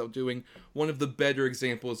for Denzel doing one of the better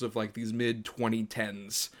examples of like these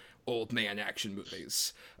mid-2010s old man action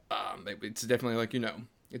movies. It's definitely like,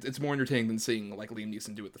 it's more entertaining than seeing like Liam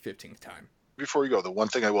Neeson do it the 15th time. Before you go, the one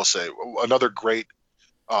thing I will say, another great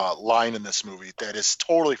line in this movie that is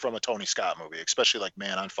totally from a Tony Scott movie, especially like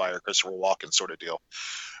Man on Fire, Christopher Walken sort of deal,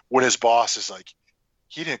 when his boss is like,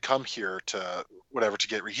 he didn't come here to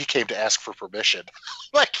he came to ask for permission.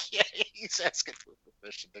 Like, yeah, he's asking for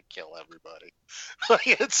permission to kill everybody.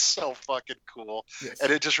 Like, it's so fucking cool. Yes.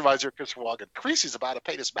 And it just reminds me of Christopher Walken. Creasy's about to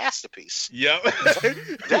paint his masterpiece. Yep.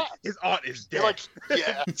 Yeah. His aunt is dead. Like,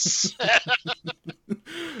 yes.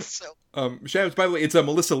 Shadows, by the way, it's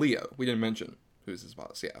Melissa Leo. We didn't mention who's his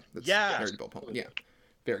boss. Yeah. That's Mary Bill Pullman. Yeah.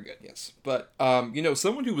 Very good, yes. But,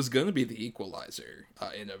 someone who was going to be the Equalizer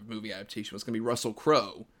in a movie adaptation was going to be Russell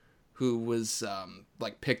Crowe, who was,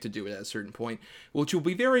 picked to do it at a certain point, which will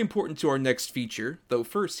be very important to our next feature. Though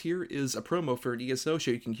first, here is a promo for an ESO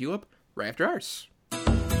show you can queue up right after ours.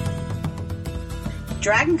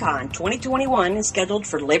 DragonCon 2021 is scheduled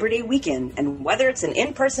for Labor Day weekend, and whether it's an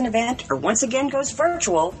in-person event or once again goes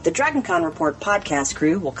virtual, the DragonCon Report podcast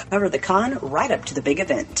crew will cover the con right up to the big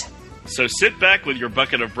event. So sit back with your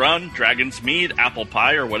bucket of rum, dragon's mead, apple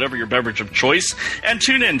pie, or whatever your beverage of choice, and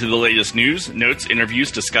tune in to the latest news, notes, interviews,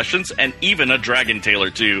 discussions, and even a dragon tale or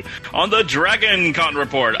two on the DragonCon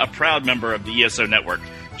Report, a proud member of the ESO Network.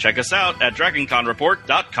 Check us out at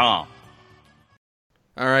DragonConReport.com.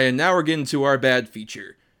 All right, and now we're getting to our bad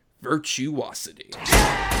feature, Virtuosity.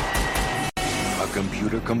 A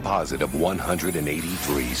computer composite of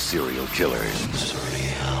 183 serial killers.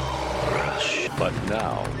 But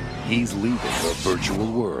now, he's leaving the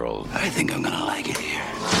virtual world. I think I'm gonna like it here.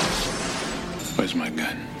 Where's my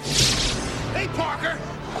gun? Hey, Parker!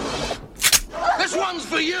 This one's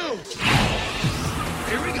for you!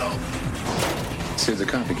 Here we go. Sid's a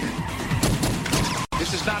copycat.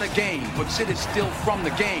 This is not a game, but Sid is still from the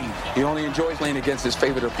game. He only enjoys playing against his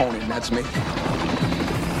favorite opponent, and that's me.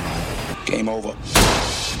 Game over.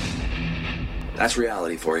 That's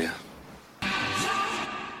reality for you.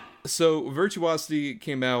 So, Virtuosity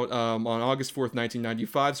came out on August 4th,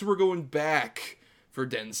 1995, so we're going back for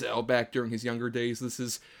Denzel, back during his younger days. This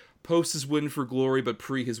is post his win for Glory, but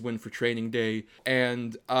pre his win for Training Day,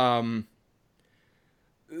 and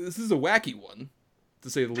this is a wacky one,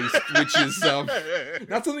 to say the least, which is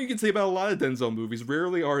not something you can say about a lot of Denzel movies.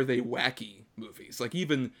 Rarely are they wacky movies. Like,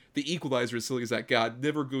 even The Equalizer, as silly as that got,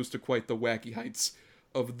 never goes to quite the wacky heights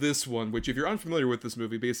of this one, which, if you're unfamiliar with this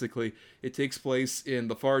movie, basically, it takes place in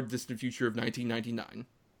the far distant future of 1999,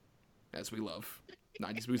 as we love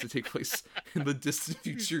 90s movies that take place in the distant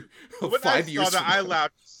future of 5 years from now. I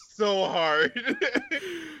laughed so hard.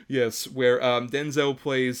 Yes, where Denzel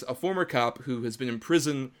plays a former cop who has been in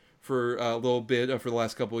prison for a little bit for the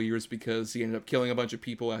last couple of years because he ended up killing a bunch of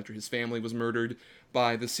people after his family was murdered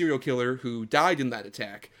by the serial killer who died in that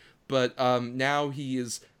attack. But now he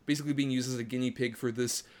is basically being used as a guinea pig for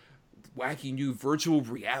this wacky new virtual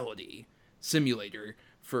reality simulator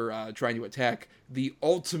for trying to attack the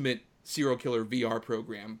ultimate serial killer VR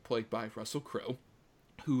program played by Russell Crowe,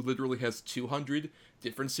 who literally has 200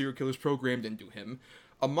 different serial killers programmed into him,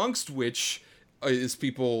 amongst which is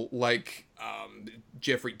people like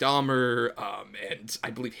Jeffrey Dahmer, and I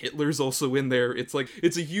believe Hitler's also in there. It's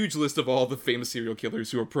a huge list of all the famous serial killers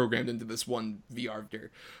who are programmed into this one VR.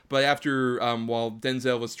 But after, while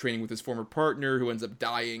Denzel was training with his former partner, who ends up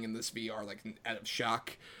dying in this VR, like, out of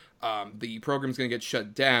shock, the program's gonna get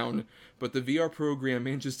shut down, but the VR program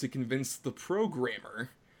manages to convince the programmer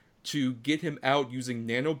to get him out using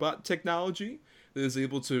nanobot technology that is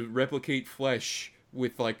able to replicate flesh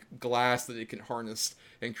with, like, glass that it can harness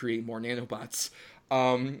and create more nanobots.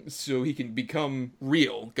 So he can become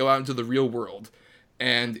real, go out into the real world.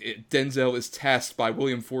 And Denzel is tasked by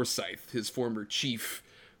William Forsythe, his former chief,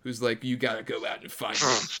 who's like, you gotta go out and find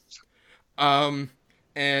him.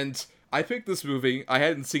 And I picked this movie. I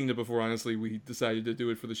hadn't seen it before, honestly. We decided to do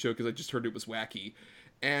it for the show because I just heard it was wacky.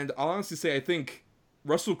 And I'll honestly say, I think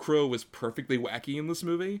Russell Crowe was perfectly wacky in this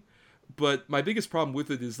movie. But my biggest problem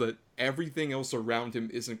with it is that everything else around him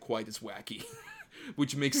isn't quite as wacky,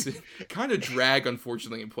 which makes it kind of drag,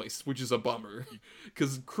 unfortunately, in places, which is a bummer.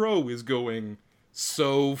 Because Crowe is going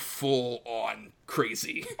so full on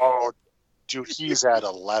crazy. Oh, dude, he's at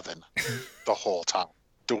 11 the whole time.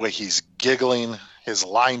 The way he's giggling, his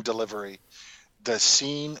line delivery, the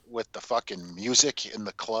scene with the fucking music in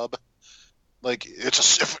the club, like, it's a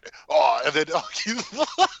symphony. Oh, and then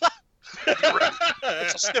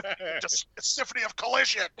it's a symphony of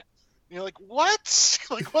collision. And you're like, what?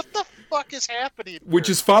 Like, what the fuck is happening here? Which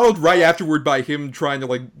is followed right afterward by him trying to,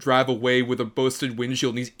 like, drive away with a busted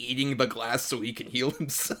windshield, and he's eating the glass so he can heal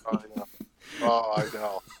himself. Oh, I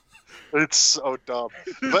know. It's so dumb.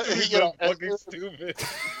 But He's so fucking stupid.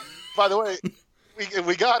 By the way,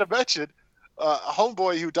 we gotta mention a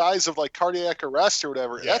homeboy who dies of, like, cardiac arrest or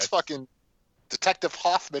whatever. Yes. That's fucking Detective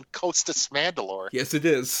Hoffman, Costas Mandalore. Yes, it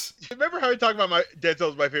is. Remember how we talked about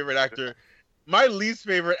Denzel's my favorite actor? My least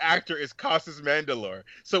favorite actor is Costas Mandalore.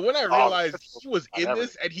 So when I realized he was in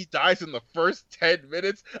this and he dies in the first 10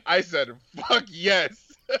 minutes, I said, fuck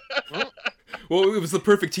yes. Well, it was the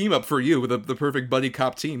perfect team up for you, with the perfect buddy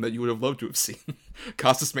cop team that you would have loved to have seen.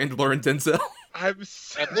 Costas Mandalore and Denzel. And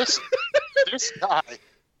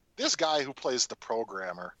this guy who plays the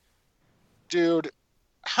programmer, dude,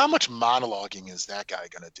 how much monologuing is that guy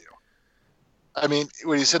going to do? I mean,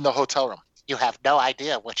 when he's in the hotel room, you have no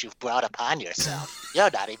idea what you've brought upon yourself.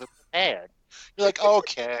 You're not even prepared. You're like,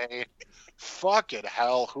 okay, fucking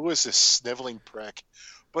hell, who is this sniveling prick?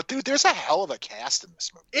 But, dude, there's a hell of a cast in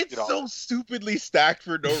this movie. It's so stupidly stacked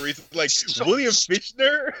for no reason. Like, William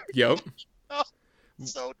Fichtner? Yep.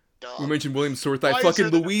 So dumb. We mentioned William Forsythe. Fucking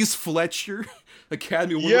Louise Fletcher,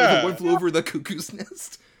 Academy Award winner, One Flew Over the Cuckoo's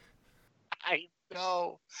Nest. I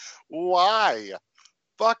know. Why?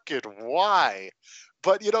 Fucking why?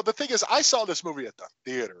 But, you know, the thing is, I saw this movie at the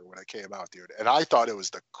theater when it came out, dude, and I thought it was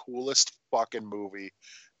the coolest fucking movie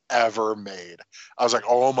ever made. I was like,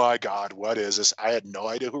 oh my God, what is this? I had no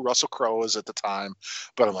idea who Russell Crowe was at the time,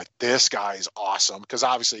 but I'm like, this guy is awesome, because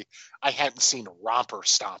obviously I hadn't seen Romper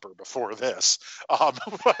Stomper before this.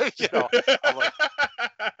 But, you know, I'm like,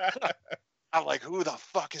 I'm like, who the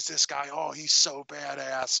fuck is this guy? Oh, he's so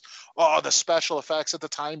badass. Oh, the special effects at the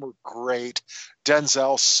time were great.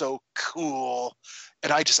 Denzel's so cool.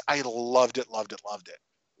 And I loved it.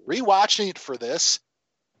 Rewatching it for this,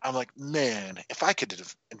 I'm like, man, if I could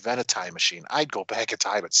invent a time machine, I'd go back in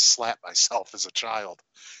time and slap myself as a child.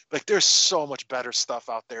 Like, there's so much better stuff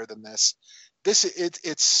out there than this.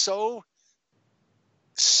 It's so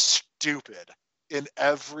stupid in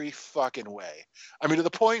every fucking way. I mean, to the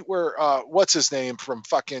point where what's his name from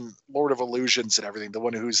fucking Lord of Illusions and everything, the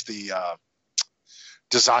one who's the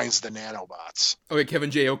designs the nanobots. Okay, Kevin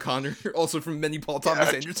J. O'Connor, also from many Paul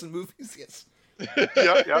Thomas Anderson movies. Yes.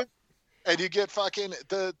 Yeah. And you get fucking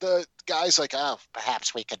the guys like, oh,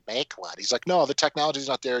 perhaps we could make one. He's like, no, the technology's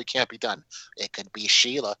not there. It can't be done. It could be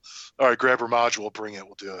Sheila. All right, grab her module, bring it.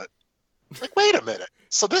 We'll do it. Like, wait a minute.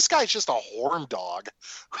 So this guy's just a horn dog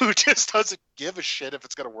who just doesn't give a shit if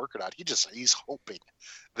it's going to work or not. He's hoping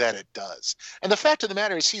that it does. And the fact of the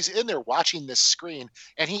matter is, he's in there watching this screen,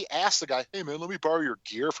 and he asks the guy, hey, man, let me borrow your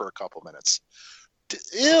gear for a couple minutes.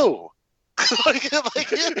 Ew.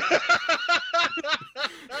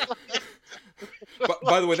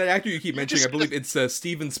 By the way, that actor you keep mentioning, I believe it's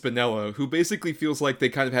Steven Spinella, who basically feels like they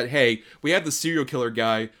kind of had, hey, we have the serial killer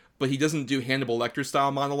guy, but he doesn't do Hannibal Lecter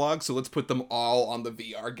style monologues, so let's put them all on the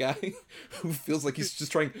VR guy, who feels like he's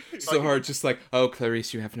just trying so hard, just like, oh,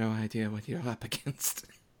 Clarice, you have no idea what you're up against.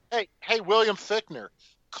 Hey, William Fichtner,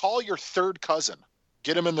 call your third cousin.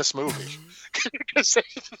 Get him in this movie.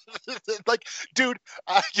 Like, dude,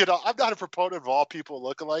 I'm not a proponent of all people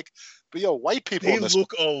look alike, but white people they in this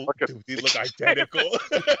look they look identical.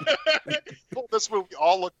 People in this movie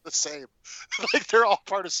all look the same. Like, they're all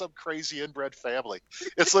part of some crazy inbred family.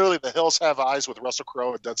 It's literally The Hills Have Eyes with Russell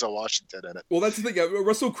Crowe and Denzel Washington in it. Well, that's the thing. Yeah,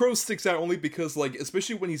 Russell Crowe sticks out only because, like,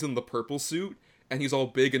 especially when he's in the purple suit, and he's all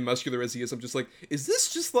big and muscular as he is, I'm just like, is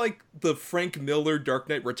this just like the Frank Miller Dark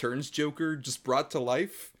Knight Returns Joker just brought to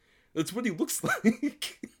life? That's what he looks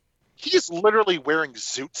like. He's literally wearing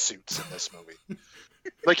zoot suits in this movie.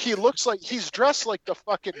 Like, he looks like he's dressed like the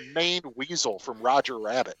fucking main weasel from Roger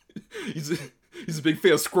Rabbit. He's a big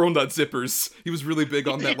fan of squirrel nut zippers. He was really big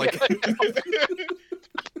on that, like...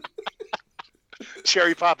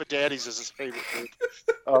 Cherry Papa Daddies is his favorite group.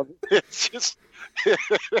 It's just...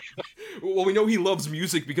 Well, we know he loves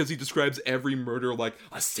music because he describes every murder like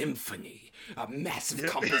a symphony, a massive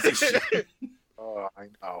composition. Oh, I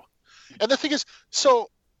know. And the thing is, so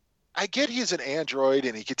I get he's an android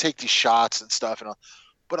and he can take these shots and stuff,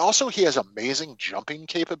 but also he has amazing jumping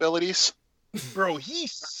capabilities. Bro,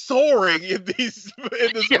 he's soaring in this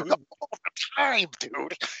movie all the time,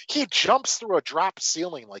 dude. He jumps through a drop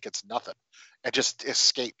ceiling like it's nothing and just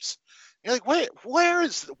escapes. You're like, wait,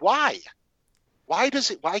 why? Why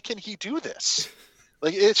can he do this?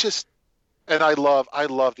 Like, it's just, and I love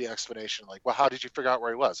the explanation. Like, well, how did you figure out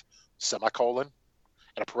where he was? Semicolon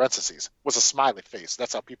and a parentheses was a smiley face.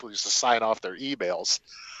 That's how people used to sign off their emails.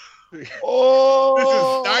 Oh, this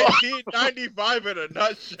is 1995 in a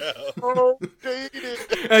nutshell. Oh, dated.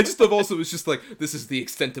 And I just love also, it's just like, this is the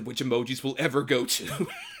extent of which emojis will ever go to.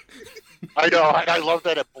 I know, and I love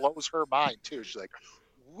that it blows her mind too. She's like,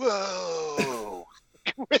 whoa.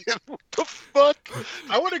 What the fuck?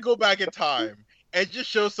 I want to go back in time and just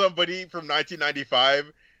show somebody from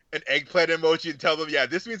 1995 an eggplant emoji and tell them, yeah,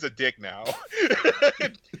 this means a dick now.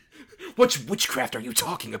 What witchcraft are you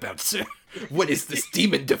talking about, sir? What is this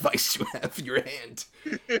demon device you have in your hand?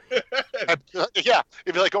 Yeah,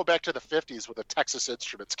 if you go back to the 50s with a Texas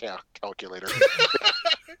Instruments calculator.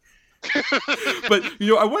 But,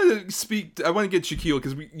 I want to get Shaquille,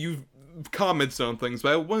 because you've comments on things,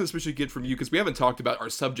 but I want to especially get from you, because we haven't talked about our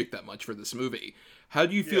subject that much for this movie. How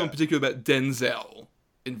do you feel in particular about Denzel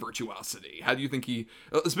in Virtuosity? How do you think he,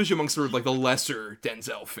 especially amongst sort of like the lesser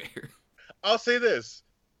Denzel fare? I'll say this.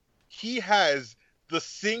 He has the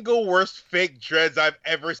single worst fake dreads I've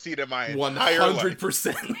ever seen in my entire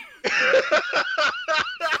 100%.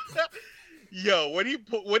 Yo, when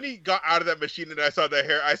he got out of that machine and I saw that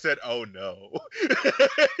hair, I said, oh no.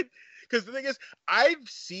 Because the thing is, I've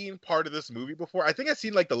seen part of this movie before. I think I've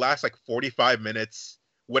seen the last 45 minutes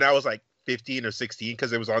when I was 15 or 16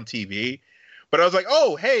 because it was on TV. But I was like,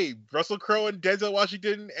 oh, hey, Russell Crowe and Denzel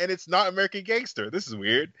Washington, and it's not American Gangster. This is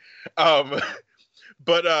weird.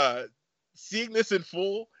 But seeing this in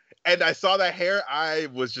full, and I saw that hair, I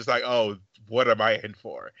was just like, oh, what am I in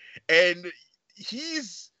for? And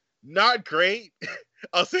he's not great.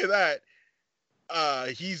 I'll say that.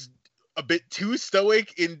 He's a bit too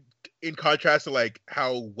stoic in contrast to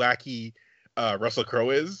how wacky Russell Crowe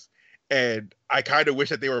is, and I kind of wish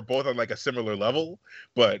that they were both on a similar level,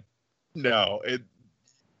 but no,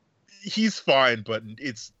 he's fine, but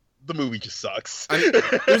it's the movie just sucks.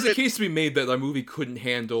 There's a case to be made that the movie couldn't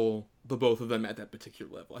handle the both of them at that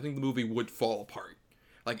particular level. I think the movie would fall apart.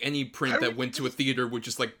 Like, any print that went to a theater would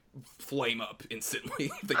just, like, flame up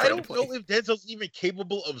instantly. If they I don't know if Denzel's even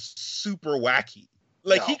capable of super wacky.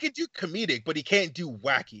 Like, he can do comedic, but he can't do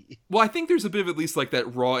wacky. Well, I think there's a bit of at least, like,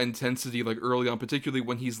 that raw intensity, like, early on, particularly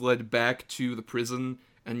when he's led back to the prison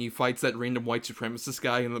and he fights that random white supremacist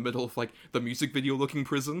guy in the middle of, like, the music video-looking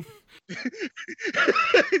prison.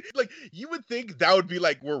 Like, you would think that would be,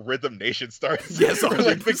 like, where Rhythm Nation starts. Yes, or,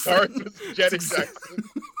 like, the guards with Janet Jackson.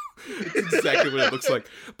 It's exactly what it looks like.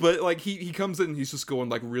 But, like, he comes in and he's just going,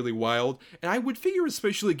 like, really wild. And I would figure,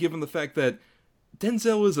 especially given the fact that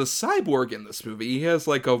Denzel is a cyborg in this movie. He has,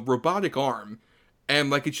 like, a robotic arm.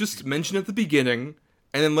 And, like, it's just mentioned at the beginning.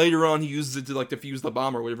 And then later on, he uses it to, like, defuse the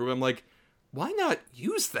bomb or whatever. But I'm like, why not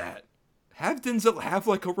use that? Have Denzel have,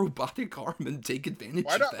 like, a robotic arm and take advantage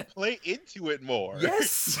of that. Why not play into it more?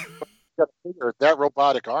 Yes! That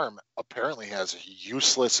robotic arm apparently has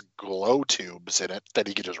useless glow tubes in it that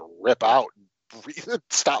he could just rip out and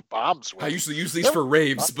stop bombs with. I usually use these for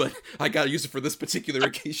raves, but I gotta use it for this particular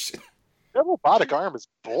occasion. That robotic arm is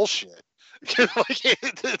bullshit. Like,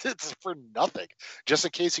 it's for nothing. Just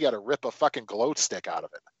in case you gotta rip a fucking glow stick out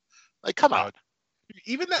of it. Like, come on.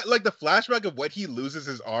 Even that, like, the flashback of when he loses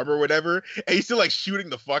his arm or whatever, and he's still, like, shooting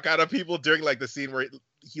the fuck out of people during, like, the scene where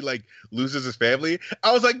he like, loses his family.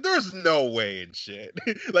 I was like, there's no way and shit.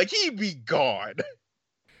 Like, he'd be gone.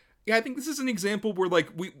 Yeah, I think this is an example where,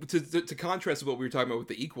 like, to contrast with what we were talking about with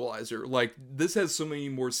The Equalizer, like, this has so many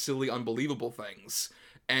more silly, unbelievable things,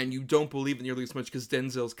 and you don't believe it nearly as much because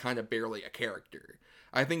Denzel's kind of barely a character.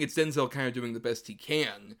 I think it's Denzel kind of doing the best he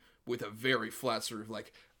can with a very flat sort of,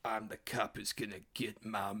 like, I'm the cop who's gonna get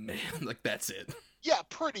my man. Like, that's it. Yeah,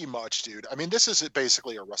 pretty much, dude. I mean, this is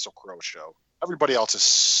basically a Russell Crowe show. Everybody else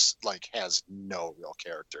is, like, has no real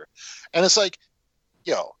character. And it's like,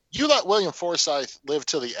 yo, you let William Forsythe live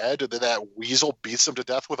till the end and then that weasel beats him to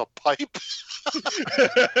death with a pipe?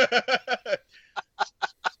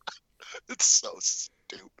 It's so stupid.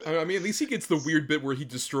 I mean, at least he gets the weird bit where he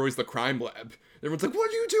destroys the crime lab. Everyone's like, what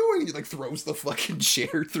are you doing? He, like, throws the fucking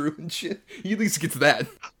chair through and shit. He at least gets that.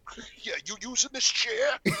 Yeah, you using this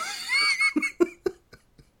chair?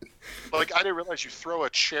 Like, I didn't realize you throw a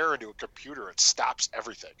chair into a computer, it stops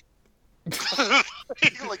everything.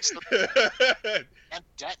 Like, and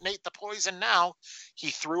detonate the poison now. He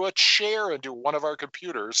threw a chair into one of our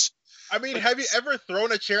computers. I mean, have you ever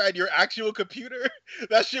thrown a chair at your actual computer?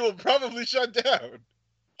 That shit will probably shut down.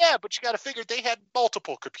 Yeah, but you gotta figure they had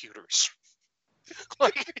multiple computers.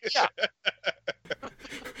 Like, yeah.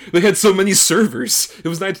 They had so many servers. It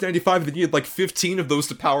was 1995, they needed like 15 of those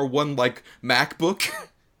to power one, like, MacBook.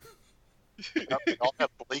 They all have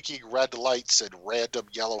blinking red lights and random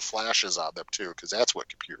yellow flashes on them too, because that's what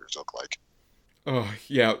computers look like. Oh,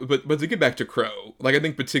 yeah, but to get back to Crow, like, I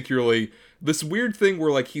think particularly this weird thing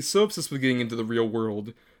where, like, he's so obsessed with getting into the real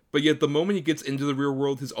world, but yet the moment he gets into the real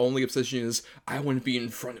world, his only obsession is, I want to be in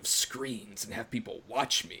front of screens and have people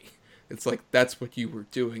watch me. It's like, that's what you were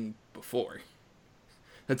doing before.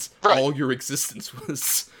 That's right. All your existence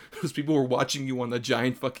was people were watching you on a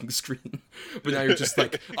giant fucking screen. But now you're just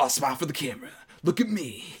like, I'll smile for the camera. Look at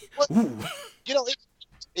me. Ooh. You know,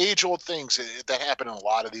 age-old things that happen in a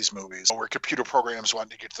lot of these movies where computer programs want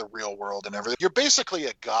to get to the real world and everything. You're basically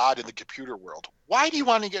a god in the computer world. Why do you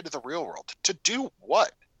want to get to the real world? To do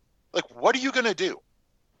what? Like, what are you going to do?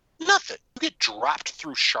 Nothing. You get dropped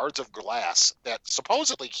through shards of glass that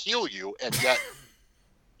supposedly heal you, and yet...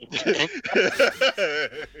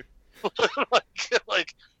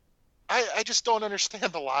 like I just don't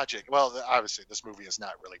understand the logic. Well, obviously, this movie is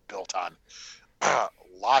not really built on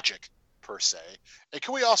logic, per se. And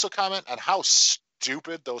can we also comment on how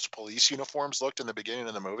stupid those police uniforms looked in the beginning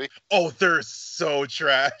of the movie? Oh, they're so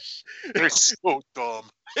trash. They're so dumb.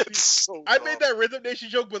 It's so dumb. I made that Rhythm Nation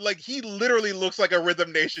joke, but, like, he literally looks like a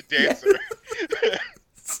Rhythm Nation dancer.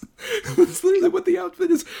 That's literally what the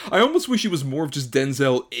outfit is. I almost wish it was more of just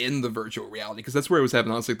Denzel in the virtual reality, because that's where I was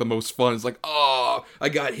having, honestly, the most fun. It's like, oh, I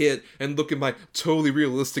got hit, and look at my totally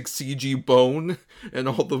realistic CG bone, and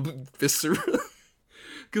all the viscera.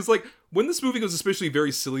 Because, like, when this movie goes especially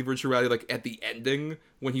very silly virtual reality, like, at the ending,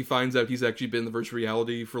 when he finds out he's actually been in the virtual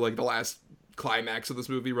reality for, like, the last climax of this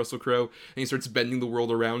movie, Russell Crowe, and he starts bending the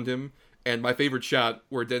world around him, and my favorite shot,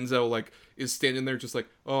 where Denzel, like, is standing there just like,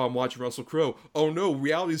 oh, I'm watching Russell Crowe. Oh no,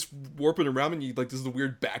 reality's warping around and he, like, does the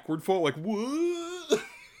weird backward fall, like, what?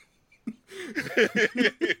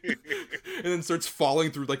 And then starts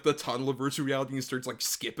falling through, like, the tunnel of virtual reality and he starts, like,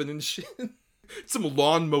 skipping and shit. Some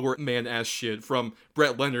Lawnmower Man ass shit from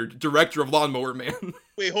Brett Leonard, director of Lawnmower Man.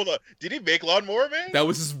 Wait, hold on. Did he make Lawnmower Man? That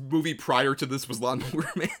was his movie prior to this, was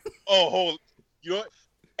Lawnmower Man. Oh, you know what?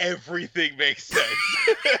 Everything makes sense.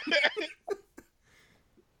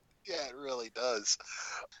 Yeah, it really does.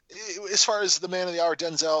 As far as the man of the hour,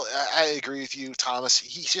 Denzel, I agree with you, Thomas.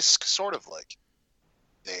 He's just sort of like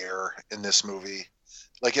there in this movie.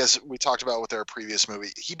 Like, as we talked about with our previous movie,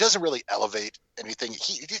 he doesn't really elevate anything.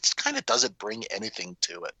 He just kind of doesn't bring anything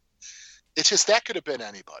to it. It's just, that could have been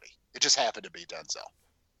anybody. It just happened to be Denzel.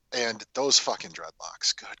 And those fucking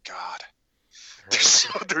dreadlocks, good God. They're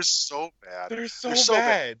so bad. They're so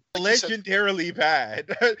bad. Like legendarily bad.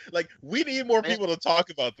 Like, we need more people to talk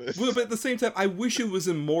about this. Well, but at the same time, I wish it was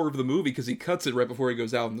in more of the movie, because he cuts it right before he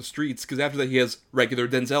goes out in the streets, because after that he has regular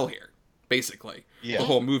Denzel hair, basically. Yeah. The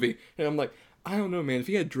whole movie. And I'm like, I don't know, man, if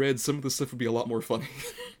he had dreads, some of this stuff would be a lot more funny.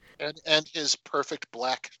 And his perfect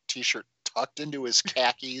black t-shirt tucked into his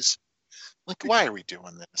khakis. Like, why are we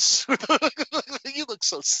doing this? You look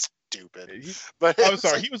so stupid. But I'm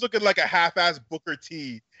sorry, he was looking like a half-ass Booker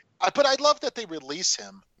T. But I love that they release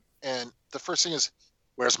him, and the first thing is,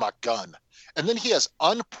 where's my gun? And then he has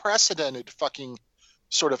unprecedented fucking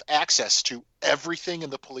sort of access to everything in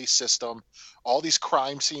the police system, all these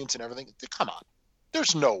crime scenes and everything. Come on.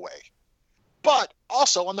 There's no way. But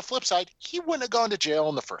also, on the flip side, he wouldn't have gone to jail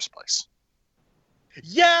in the first place.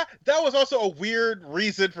 Yeah, that was also a weird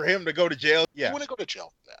reason for him to go to jail. Yeah. He wouldn't go to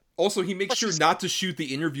jail for that. Also, he makes sure not to shoot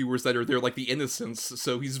the interviewers that are there, like the innocents,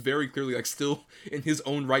 so he's very clearly, like, still in his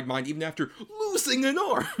own right mind, even after losing an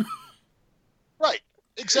arm. Right,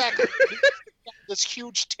 exactly. This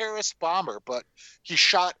huge terrorist bomber, but he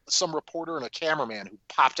shot some reporter and a cameraman who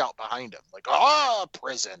popped out behind him. Like,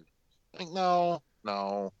 prison. Like, no.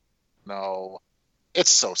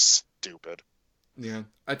 It's so stupid. Yeah.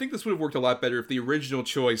 I think this would have worked a lot better if the original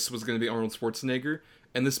choice was going to be Arnold Schwarzenegger,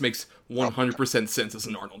 and this makes 100% sense as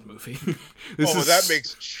an Arnold movie. That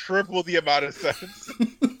makes triple the amount of sense.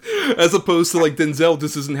 As opposed to, like, Denzel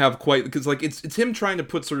just doesn't have quite, because, like, it's him trying to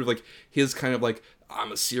put sort of, like, his kind of, like,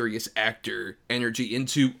 I'm a serious actor energy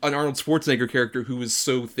into an Arnold Schwarzenegger character who is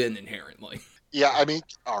so thin inherently. Yeah, I mean,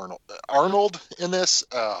 Arnold in this,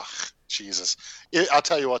 Jesus. I'll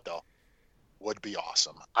tell you what, though. Would be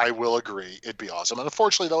awesome. I will agree. It'd be awesome. And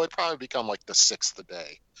unfortunately, though, it'd probably become like the sixth a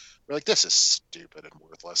day. We're like, this is stupid and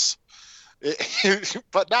worthless.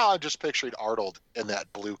 But now I'm just picturing Arnold in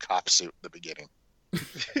that blue cop suit in the beginning.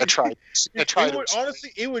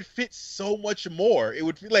 Honestly, it would fit so much more. It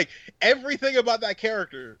would feel like everything about that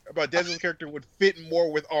character, about Denzel's character, would fit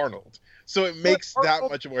more with Arnold. So it makes that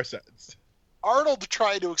much more sense. Arnold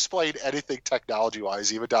trying to explain anything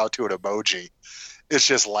technology-wise, even down to an emoji, it's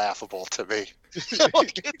just laughable to me.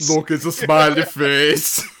 Look, it's a smiley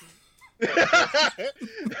face.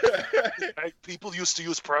 People used to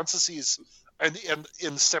use parentheses and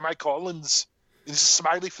in semicolons. In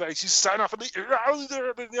smiley face, you sign off on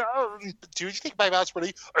the. Do you think my mom's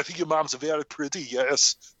pretty? I think your mom's very pretty.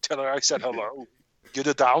 Yes. Tell her I said hello. Get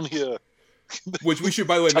her down here. Which we should,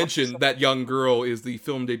 by the way, mention that young girl is the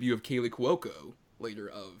film debut of Kaylee Cuoco, later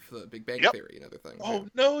of The Big Bang Theory and other things. Oh,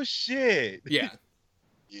 no shit. Yeah.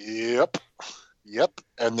 Yep.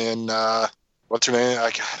 And then, what's her name?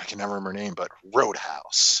 I can never remember her name, but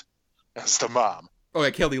Roadhouse. That's the mom. Oh, yeah,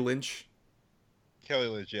 Kelly Lynch. Kelly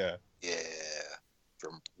Lynch, yeah. Yeah,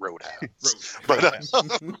 from Roadhouse. But that's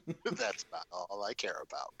not all I care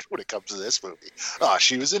about when it comes to this movie. Oh,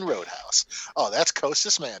 she was in Roadhouse. Oh, that's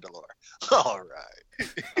Costas Mandalore. All right.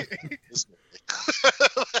 This movie.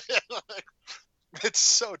 It's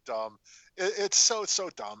so dumb. It's so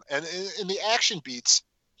dumb. And in the action beats,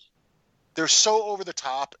 they're so over the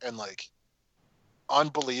top and like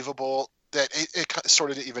unbelievable that it sort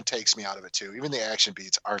of even takes me out of it too. Even the action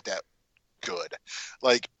beats aren't that good.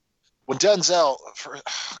 Like when Denzel,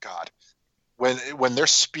 when they're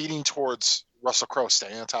speeding towards Russell Crowe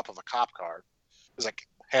standing on top of a cop car, it's like,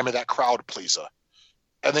 hand me that crowd pleaser.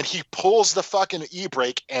 And then he pulls the fucking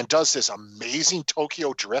e-brake and does this amazing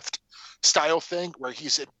Tokyo Drift style thing where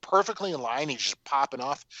he's perfectly in line. He's just popping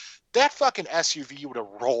off. That fucking SUV would have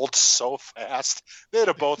rolled so fast. They'd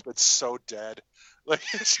have both been so dead. Like,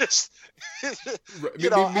 it's just...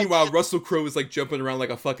 Meanwhile, Russell Crowe is like jumping around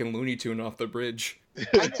like a fucking Looney Tune off the bridge.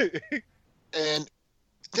 And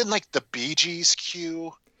then, like, the Bee Gees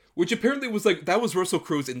cue... Which apparently was like, that was Russell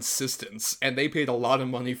Crowe's insistence, and they paid a lot of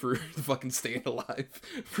money for fucking staying alive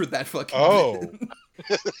for that fucking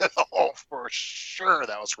Oh, for sure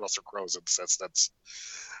that was Russell Crowe's insistence.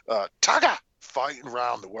 Taga! Fighting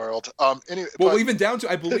around the world. Anyway, well, even down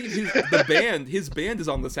to, I believe his band is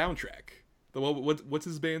on the soundtrack. What's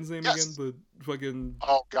his band's name again? The fucking...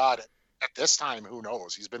 Oh, God. at this time, who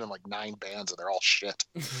knows? He's been in like 9 bands and they're all shit.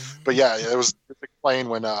 But yeah, it was playing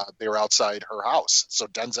when they were outside her house. So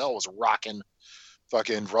Denzel was rocking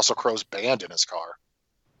fucking Russell Crowe's band in his car.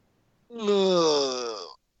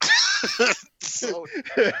 So,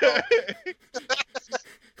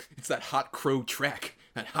 It's that Hot Crow track,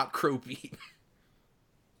 that Hot Crow beat.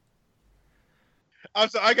 I'm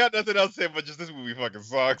sorry, I got nothing else to say, but just this movie fucking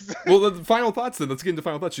sucks. Well, the final thoughts then. Let's get into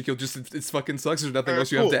final thoughts, Shaquille. Just it's fucking sucks. There's nothing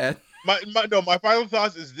else you have to add. My final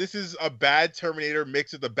thoughts is this is a bad Terminator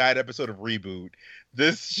mixed with a bad episode of Reboot.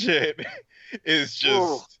 This shit is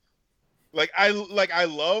just I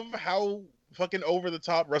love how fucking over the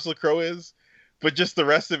top Russell Crowe is, but just the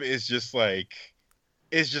rest of it is just like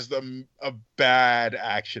it's just a bad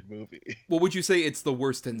action movie. Well, would you say it's the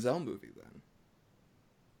worst Denzel movie then?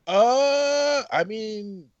 I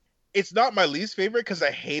mean, it's not my least favorite because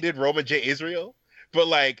I hated Roman J. Israel, but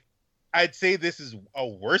like, I'd say this is a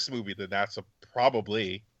worse movie than that, so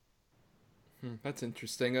probably. That's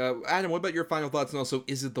interesting. Adam, what about your final thoughts? And also,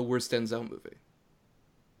 is it the worst Denzel movie?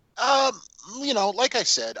 Like I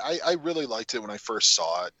said, I really liked it when I first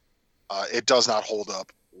saw it. It does not hold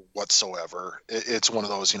up whatsoever. It's one of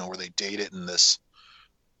those, where they date it in this.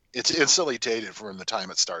 It's instantly dated from the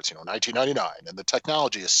time it starts, 1999, and the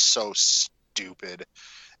technology is so stupid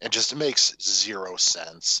and just makes zero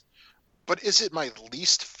sense. But is it my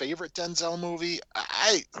least favorite Denzel movie?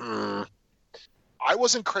 I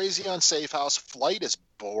wasn't crazy on Safe House. Flight is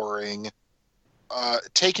boring.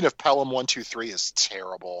 Taking of Pelham 123 is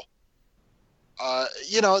terrible.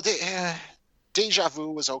 Deja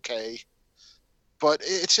Vu was okay, but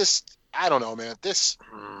it's just I don't know, man. This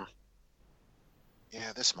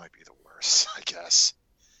might be the worst, I guess.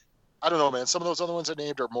 I don't know, man. Some of those other ones I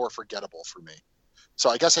named are more forgettable for me. So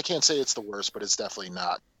I guess I can't say it's the worst, but it's definitely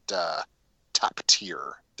not top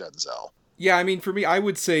tier Denzel. Yeah, I mean, for me, I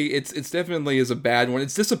would say it's definitely is a bad one.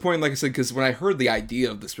 It's disappointing, like I said, because when I heard the idea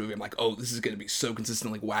of this movie, I'm like, oh, this is going to be so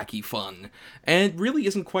consistently wacky fun. And it really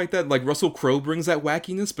isn't quite that. Like, Russell Crowe brings that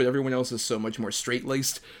wackiness, but everyone else is so much more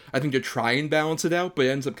straight-laced. I think to try and balance it out, but it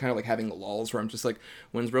ends up kind of like having lulls where I'm just like,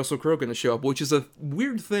 when's Russell Crowe going to show up? Which is a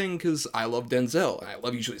weird thing, because I love Denzel, and I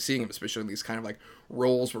love usually seeing him, especially in these kind of like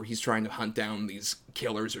roles where he's trying to hunt down these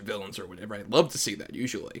killers or villains or whatever. I love to see that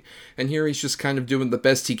usually. And here he's just kind of doing the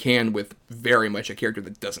best he can with very much a character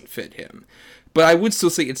that doesn't fit him. But I would still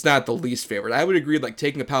say it's not the least favorite. I would agree, like,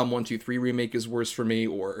 Taking a Pelham 123 remake is worse for me,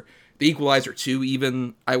 or The Equalizer 2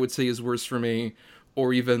 even, I would say is worse for me,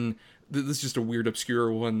 or even, this is just a weird obscure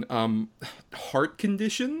one, Heart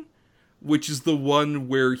Condition, which is the one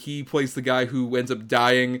where he plays the guy who ends up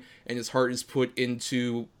dying and his heart is put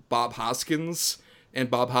into Bob Hoskins, and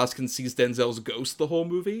Bob Hoskins sees Denzel's ghost the whole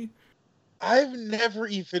movie. I've never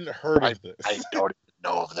even heard of this. I don't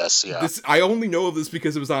know of this, yeah. I only know of this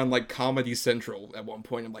because it was on, like, Comedy Central at one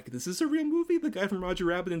point. I'm like, this is a real movie? The guy from Roger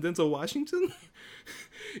Rabbit and Denzel Washington?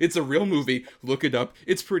 It's a real movie. Look it up.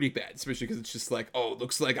 It's pretty bad, especially because it's just like, oh, it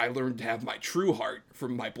looks like I learned to have my true heart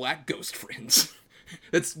from my black ghost friends.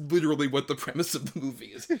 That's literally what the premise of the movie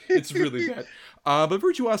is. It's really bad. But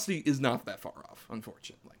Virtuosity is not that far off,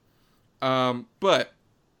 unfortunately. But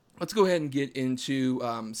let's go ahead and get into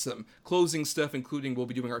some closing stuff, including we'll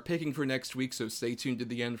be doing our picking for next week, so stay tuned to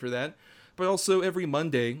the end for that. But also every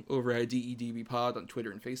Monday over at DEDB Pod on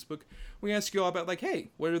Twitter and Facebook, we ask you all about, like,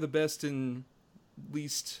 hey, what are the best and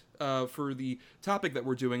least for the topic that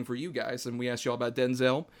we're doing for you guys? And we asked you all about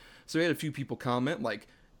Denzel. So we had a few people comment, like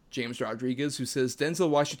James Rodriguez, who says, Denzel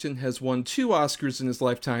Washington has won 2 Oscars in his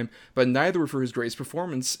lifetime, but neither were for his greatest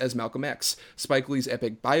performance as Malcolm X. Spike Lee's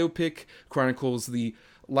epic biopic chronicles the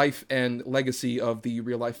life and legacy of the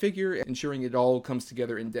real-life figure, ensuring it all comes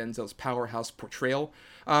together in Denzel's powerhouse portrayal.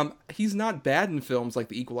 He's not bad in films like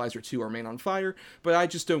The Equalizer 2 or Man on Fire, but I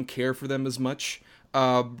just don't care for them as much.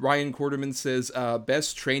 Ryan Quarterman says,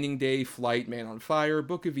 best Training Day, Flight, Man on Fire,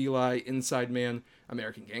 Book of Eli, Inside Man,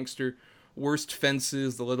 American Gangster. Worst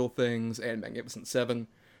Fences, The Little Things, and Magnificent Seven.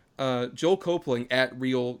 Joel Copeling, at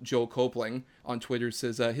Real Joel Copeling on Twitter,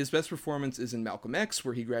 says his best performance is in Malcolm X,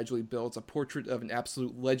 where he gradually builds a portrait of an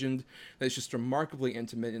absolute legend that is just remarkably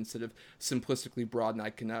intimate instead of simplistically broad and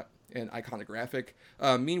iconographic.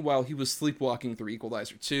 Meanwhile, he was sleepwalking through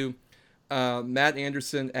Equalizer 2. Matt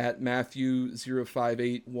Anderson, at Matthew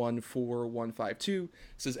 058141152,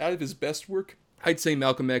 says out of his best work, I'd say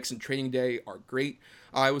Malcolm X and Training Day are great.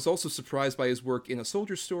 I was also surprised by his work in A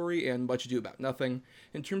Soldier Story and Much Ado About Nothing.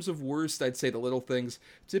 In terms of worst, I'd say The Little Things.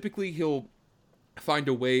 Typically, he'll find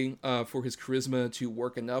a way for his charisma to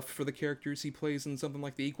work enough for the characters he plays in something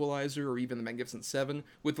like The Equalizer or even The Magnificent Seven.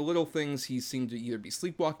 With the little things, he seemed to either be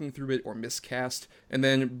sleepwalking through it or miscast. And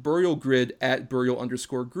then Burial Grid at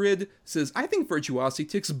Burial_Grid says, I think Virtuosity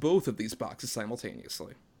ticks both of these boxes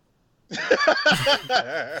simultaneously.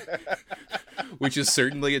 Which is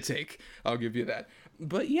certainly a take. I'll give you that.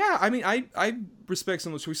 But yeah, I mean, I respect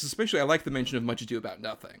some of those choices. Especially, I like the mention of Much Ado About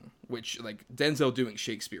Nothing, which, like, Denzel doing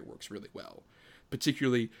Shakespeare works really well.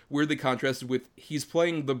 Particularly weirdly contrasted with, he's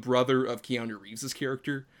playing the brother of Keanu Reeves'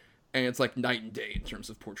 character, and it's like night and day in terms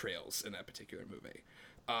of portrayals in that particular movie.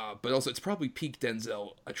 But also, it's probably peak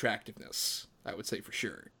Denzel attractiveness, I would say for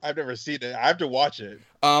sure. I've never seen it. I have to watch it.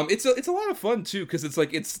 It's a lot of fun too, because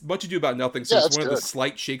it's Much Ado About Nothing, so it's one of the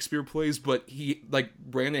slight Shakespeare plays, but he, like,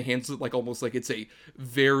 Brandon handles it like almost like it's a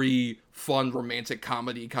very fun romantic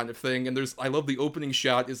comedy kind of thing. And I love the opening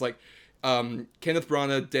shot is like Kenneth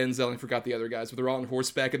Branagh, Denzel, and I forgot the other guys, but they're all on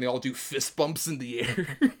horseback and they all do fist bumps in the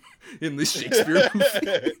air in this Shakespeare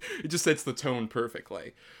movie. It just sets the tone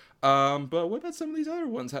perfectly. But what about some of these other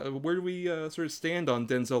ones? Where do we sort of stand on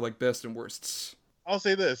Denzel, like, best and worsts? I'll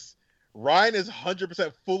say this. Ryan is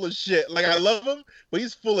 100% full of shit. Like, I love him, but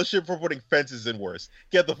he's full of shit for putting Fences in worst.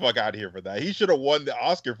 Get the fuck out of here for that. He should have won the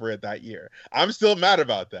Oscar for it that year. I'm still mad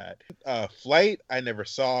about that. Flight, I never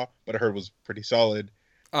saw, but I heard was pretty solid.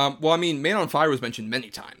 Well, I mean, Man on Fire was mentioned many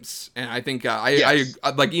times, and I think Yes.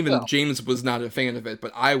 I like, even James was not a fan of it,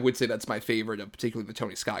 but I would say that's my favorite of particularly the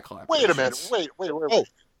Tony Scott collaborations. Wait a minute. Wait. Oh.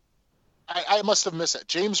 I must have missed it.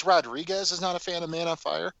 James Rodriguez is not a fan of Man on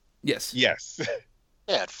Fire? Yes.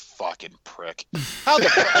 That fucking prick. How the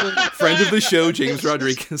fuck? Friend of the show, James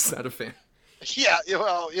Rodriguez, not a fan. Yeah,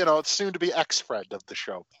 well, it's soon to be ex-friend of the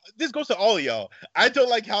show. This goes to all of y'all. I don't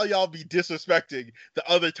like how y'all be disrespecting the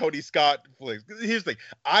other Tony Scott flicks. Here's the thing.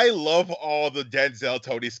 I love all the Denzel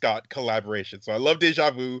Tony Scott collaborations. So I love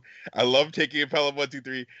Deja Vu. I love Taking a Pelham 1, 2,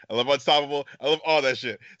 3. I love Unstoppable. I love all that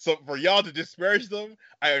shit. So for y'all to disparage them,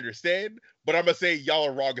 I understand. But I'm going to say y'all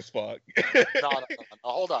are wrong as fuck. No,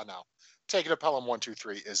 hold on now. Taking a Pelham 1, 2,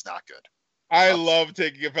 3 is not good. I love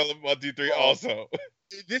Taking a Pelham 1, 2, 3 also.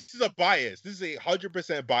 This is a bias. This is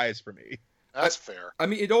 100% bias for me. That's fair. I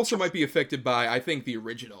mean, it also might be affected by, I think the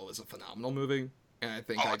original is a phenomenal movie, and I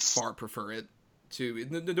think I'd far prefer it to,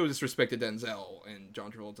 no disrespect to Denzel and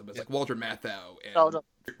John Travolta, but it's like Walter Matthau and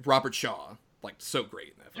Robert Shaw, like, so great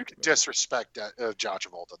in that. You can disrespect John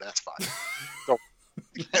Travolta, that's fine.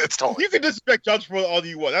 It's totally You can disrespect John Travolta all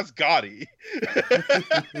you want. That's gaudy.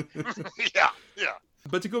 Yeah.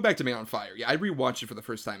 But to go back to Man on Fire, I rewatched it for the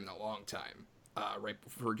first time in a long time, right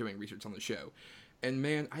before doing research on the show. And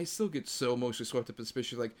man, I still get so emotionally swept up,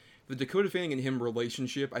 especially like the Dakota Fanning and him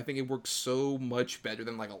relationship. I think it works so much better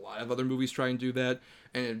than like a lot of other movies try and do that.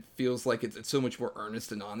 And it feels like it's so much more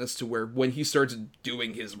earnest and honest, to where when he starts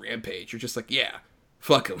doing his rampage, you're just like, yeah,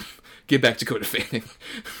 fuck him. Get back Dakota Fanning.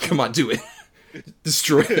 Come on, do it.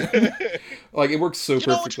 Destroy him. Like, it works so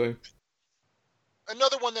perfectly.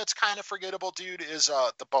 Another one that's kind of forgettable, dude, is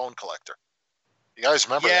The Bone Collector. You guys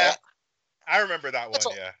remember that? I remember that one,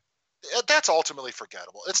 That's ultimately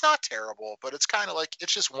forgettable. It's not terrible, but it's kind of like,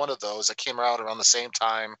 it's just one of those that came out around the same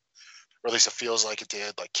time, or at least it feels like it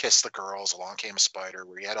did, like Kiss the Girls, Along Came a Spider,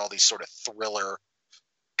 where you had all these sort of thriller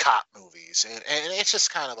cop movies. And it's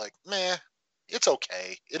just kind of like, meh, it's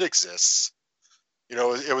okay. It exists.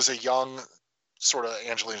 It was a young sort of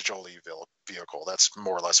Angelina Jolie vehicle. That's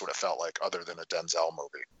more or less what it felt like, other than a Denzel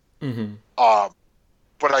movie. Mm-hmm.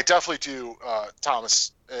 But I definitely do,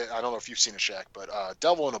 Thomas, I don't know if you've seen it, Shaq, but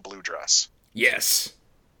Devil in a Blue Dress. Yes.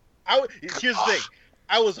 Here's the thing.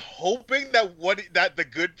 I was hoping that the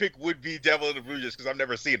good pick would be Devil in a Blue Dress, because I've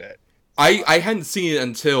never seen it. I hadn't seen it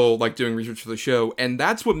until, like, doing research for the show, and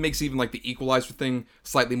that's what makes even, like, the Equalizer thing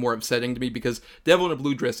slightly more upsetting to me, because Devil in a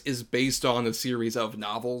Blue Dress is based on a series of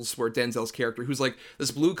novels where Denzel's character, who's, like,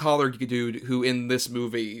 this blue-collar dude who, in this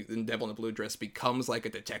movie, in Devil in a Blue Dress, becomes, like, a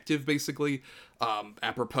detective, basically,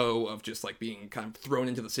 apropos of just, like, being kind of thrown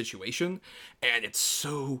into the situation, and it's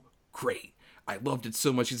so great. I loved it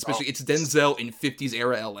so much, especially it's Denzel in 50s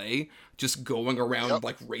era LA, just going around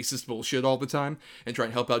like racist bullshit all the time and trying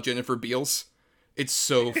to help out Jennifer Beals. It's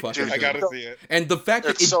so fucking good. I gotta see it. And the fact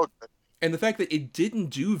that so good. And the fact that it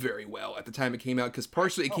didn't do very well at the time it came out, because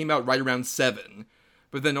partially it came out right around 7,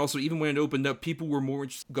 but then also even when it opened up, people were more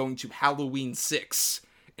going to Halloween 6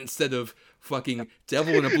 instead of fucking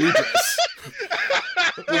Devil in a Blue Dress.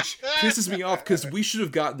 Which pisses me off, because we should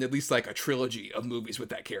have gotten at least like a trilogy of movies with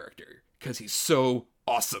that character, because he's so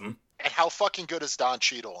awesome. And how fucking good is Don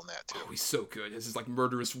Cheadle in that, too? Oh, he's so good. This is like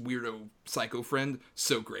murderous, weirdo, psycho friend.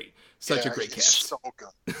 So great. Such a great cast. So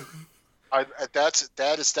good.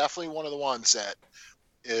 That is definitely one of the ones that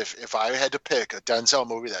if I had to pick a Denzel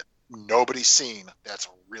movie that nobody's seen that's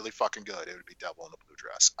really fucking good, it would be Devil in the Blue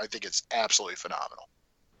Dress. I think it's absolutely phenomenal.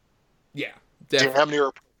 Yeah, damn near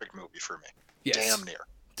a perfect movie for me. Yes. Damn near.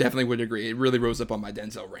 Definitely would agree. It really rose up on my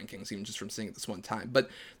Denzel rankings, even just from seeing it this one time. But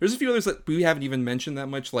there's a few others that we haven't even mentioned that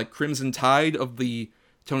much, like Crimson Tide of the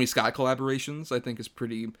Tony Scott collaborations, I think is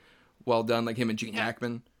pretty well done, like him and Gene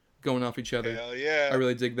Hackman going off each other. Hell yeah. I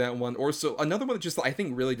really dig that one. Also, another one that just, I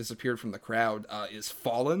think, really disappeared from the crowd is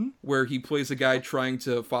Fallen, where he plays a guy trying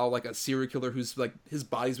to follow, like, a serial killer who's, like, his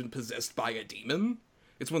body's been possessed by a demon.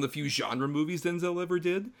 It's one of the few genre movies Denzel ever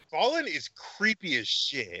did. Fallen is creepy as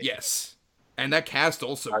shit. Yes. And that cast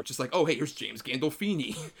also, just like, oh, hey, here's James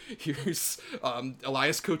Gandolfini. Here's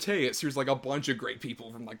Elias Koteas. Here's, like, a bunch of great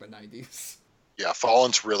people from, like, the 90s. Yeah,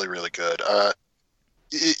 Fallen's really, really good.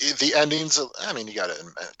 The ending's, I mean, you gotta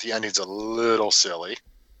admit, the ending's a little silly.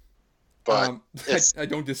 But I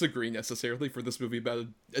don't disagree necessarily for this movie about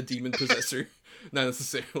a demon possessor. Not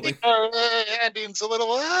necessarily. Ending's a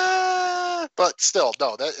little, but still,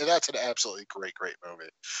 no, that's an absolutely great movie.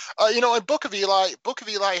 And Book of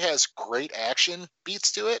Eli has great action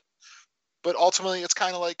beats to it, but ultimately it's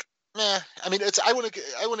kind of like, meh. I mean, I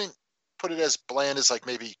wouldn't put it as bland as like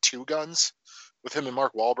maybe Two Guns with him and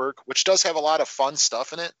Mark Wahlberg, which does have a lot of fun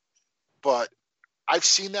stuff in it, but I've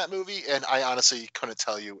seen that movie, and I honestly couldn't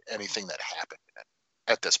tell you anything that happened in it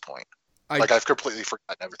at this point. I've completely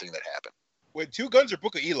forgotten everything that happened. Wait, Two Guns or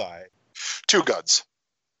Book of Eli? Two Guns.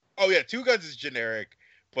 Oh, yeah, Two Guns is generic,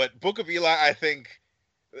 but Book of Eli, I think,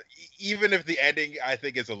 even if the ending, I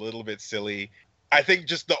think, is a little bit silly, I think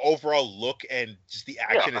just the overall look and just the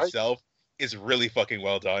action itself is really fucking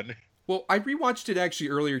well done. Well, I rewatched it actually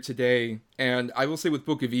earlier today, and I will say with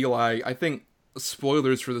Book of Eli, I think,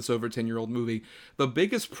 spoilers for this over 10-year-old movie, the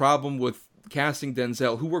biggest problem with casting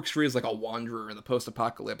Denzel, who works free as like a wanderer in the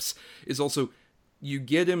post-apocalypse, is also you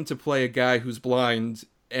get him to play a guy who's blind,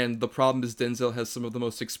 and the problem is Denzel has some of the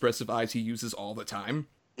most expressive eyes he uses all the time.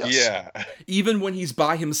 Yes. Yeah. Even when he's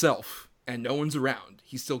by himself and no one's around,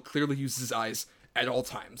 he still clearly uses his eyes at all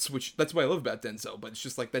times, which that's what I love about Denzel, but it's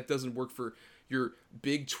just like that doesn't work for your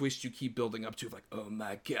big twist you keep building up to, like, oh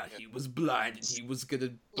my god, he was blind and he was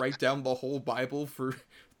gonna write down the whole Bible for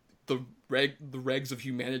the regs of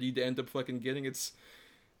humanity to end up fucking getting.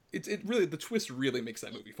 It really, the twist really makes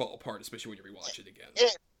that movie fall apart, especially when you rewatch it again.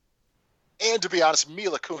 And to be honest,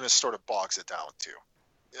 Mila Kunis sort of bogs it down too.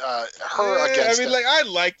 I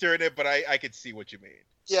liked her in it, but I could see what you mean.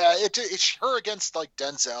 Yeah, it's her against like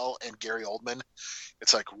Denzel and Gary Oldman.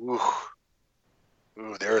 It's like, ooh,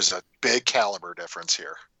 there's a big caliber difference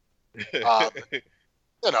here.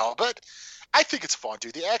 But I think it's fun,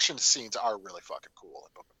 dude. The action scenes are really fucking cool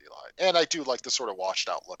in Book of Eli, and I do like the sort of washed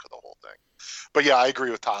out look of the whole thing. But yeah, I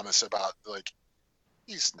agree with Thomas about like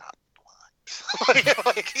he's not blind.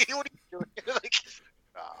 what are you doing?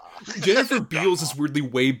 Jennifer Beals is weirdly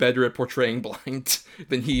way better at portraying blind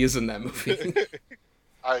than he is in that movie.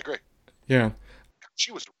 I agree. Yeah.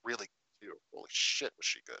 She was really good too. Holy shit, was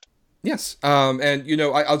she good. Yes. And,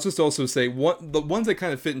 I'll just also say, the ones that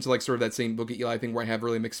kind of fit into, like, sort of that same Book of Eli thing where I have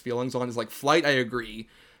really mixed feelings on is, like, Flight, I agree.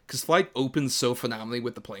 Because Flight opens so phenomenally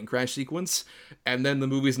with the plane crash sequence. And then the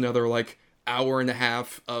movie's another, like, hour and a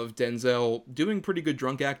half of Denzel doing pretty good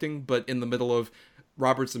drunk acting, but in the middle of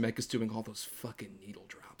Robert Zemeckis doing all those fucking needle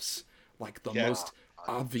drops. Like, the most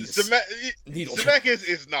obvious needle drops. Zemeckis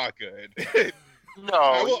is not good. No,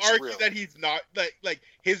 I will argue that he's not like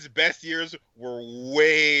his best years were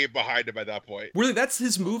way behind him at that point. Really, that's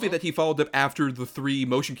his movie that he followed up after the 3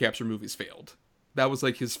 motion capture movies failed. That was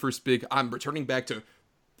like his first big, I'm returning back to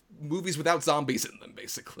movies without zombies in them,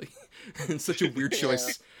 basically. And such a weird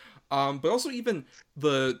choice. But also even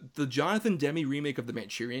the Jonathan Demme remake of The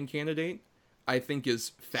Manchurian Candidate, I think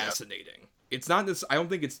is fascinating. It's not this, I don't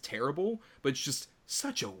think it's terrible, but it's just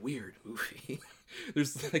such a weird movie.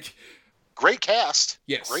 There's like... Great cast.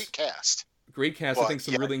 Yes. Great cast. But, I think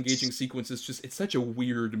some really engaging sequences. Just, it's such a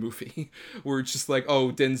weird movie where it's just like,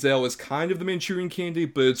 oh, Denzel is kind of the Manchurian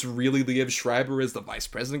Candidate, but it's really Liev Schreiber as the vice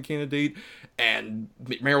president candidate, and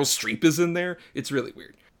Meryl Streep is in there. It's really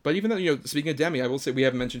weird. But even though, speaking of Demme, I will say we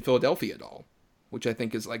haven't mentioned Philadelphia at all, which I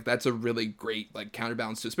think is like, that's a really great like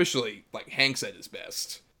counterbalance to, especially like Hanks at his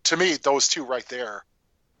best. To me, those two right there,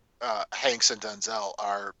 Hanks and Denzel,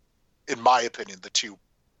 are, in my opinion, the two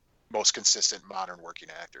most consistent modern working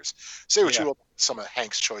actors. Say what you will about some of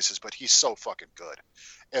Hank's choices, but he's so fucking good.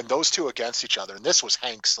 And those two against each other, and this was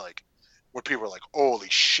Hank's like when people were like, holy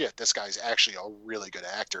shit, this guy's actually a really good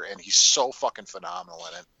actor, and he's so fucking phenomenal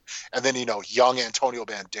in it. And then, young Antonio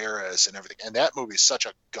Banderas and everything. And that movie is such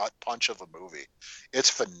a gut punch of a movie. It's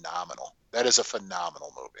phenomenal. That is a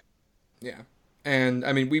phenomenal movie. Yeah. And,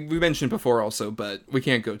 I mean, we mentioned before also, but we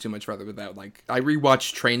can't go too much further without, like, I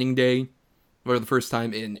rewatched Training Day for the first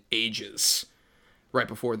time in ages, right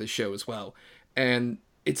before this show as well. And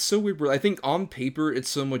it's so weird. I think on paper, it's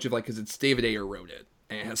so much of, like, because it's David Ayer wrote it.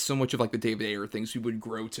 And it has so much of, like, the David Ayer things we would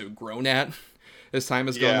grown at as time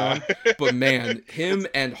has gone on. But, man, him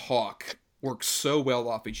and Hawk work so well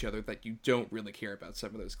off each other that you don't really care about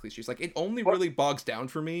some of those cliches. Like, it only really bogs down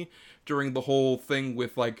for me during the whole thing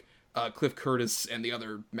with, like, Cliff Curtis and the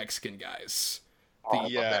other Mexican guys.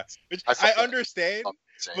 Which I understand,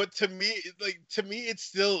 but to me, it's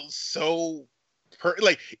still so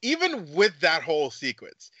even with that whole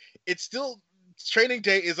sequence, it's still Training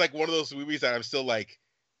Day is like one of those movies that I'm still like,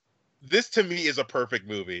 this to me is a perfect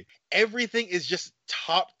movie. Everything is just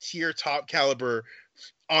top tier, top caliber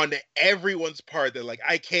on everyone's part. That like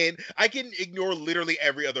I can ignore literally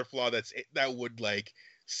every other flaw that would like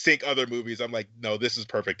sink other movies. I'm like, no, this is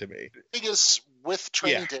perfect to me. The thing is, with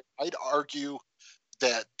Training Day, I'd argue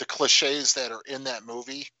that the cliches that are in that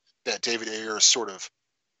movie that David Ayer has sort of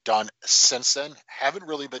done since then haven't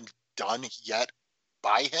really been done yet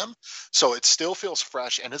by him. So it still feels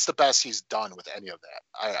fresh, and it's the best he's done with any of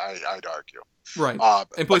that, I'd argue. Right.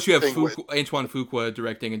 And plus you have Antoine Fuqua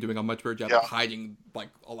directing and doing a much better job of hiding like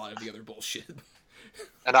a lot of the other bullshit.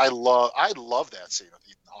 And I love that scene of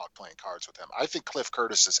Ethan Hawke playing cards with him. I think Cliff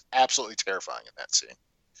Curtis is absolutely terrifying in that scene.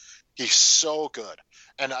 He's so good.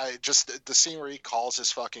 And the scene where he calls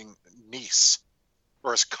his fucking niece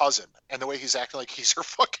or his cousin, and the way he's acting like he's her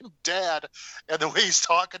fucking dad, and the way he's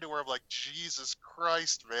talking to her, I'm like, Jesus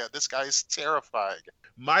Christ, man, this guy's terrifying.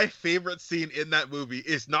 My favorite scene in that movie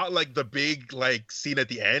is not like the big like scene at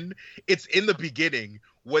the end. It's in the beginning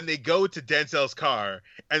when they go to Denzel's car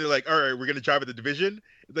and they're like, all right, we're gonna drive at the division.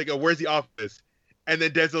 It's like, oh, where's the office? And then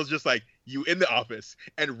Denzel's just like, you in the office,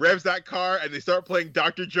 and revs that car, and they start playing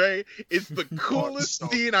Dr. Dre. It's the coolest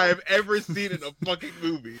scene I have ever seen in a fucking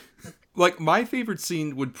movie. Like, my favorite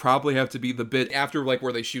scene would probably have to be the bit after, like,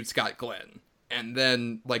 where they shoot Scott Glenn. And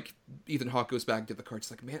then, like, Ethan Hawke goes back to the car.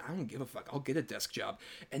 It's like, man, I don't give a fuck. I'll get a desk job.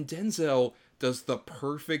 And Denzel does the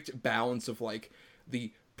perfect balance of, like,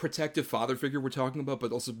 the protective father figure we're talking about,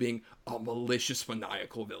 but also being a malicious,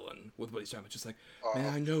 maniacal villain with what he's talking about. Just like,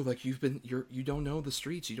 man, I know, like, you don't know the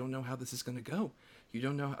streets. You don't know how this is going to go. You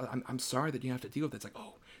don't know. I'm sorry that you have to deal with it. It's like,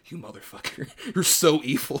 oh, you motherfucker. You're so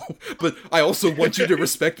evil. But I also want you to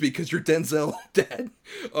respect me because you're Denzel, Dad.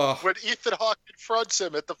 When Ethan Hawke confronts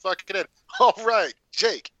him at the fucking end, all right,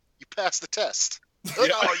 Jake, you passed the test.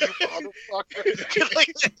 Oh, you motherfucker.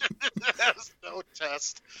 Like, that was no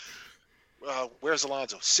test. Where's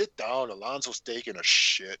Alonzo? Sit down. Alonzo's taking a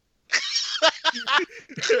shit.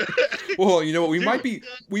 Well, you know what? We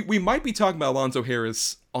might be talking about Alonzo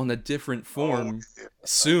Harris on a different form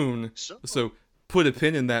soon. So put a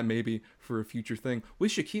pin in that maybe for a future thing with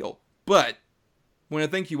Shaquille. But I want to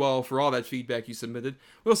thank you all for all that feedback you submitted.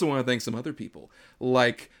 We also want to thank some other people,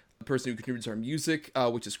 like the person who contributes our music,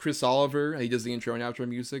 which is Chris Oliver. He does the intro and outro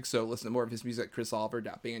music, so listen to more of his music at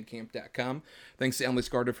chrisoliver.bandcamp.com. Thanks to Emily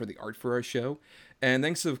Scarter for the art for our show. And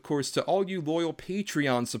thanks, of course, to all you loyal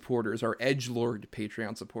Patreon supporters, our edgelord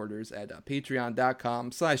Patreon supporters at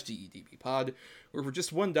patreon.com/DEDBpod, where for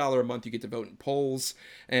just $1 a month you get to vote in polls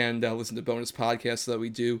and listen to bonus podcasts that we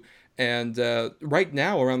do. And right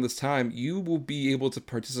now, around this time, you will be able to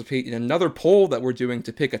participate in another poll that we're doing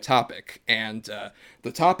to pick a topic. And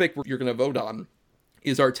the topic you're going to vote on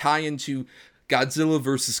is our tie-in to Godzilla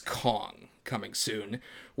vs. Kong coming soon,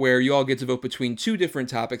 where you all get to vote between two different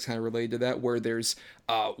topics kind of related to that, where there's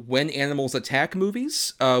When Animals Attack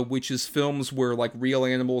movies, which is films where like real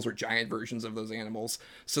animals or giant versions of those animals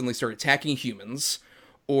suddenly start attacking humans,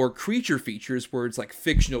 or creature features where it's like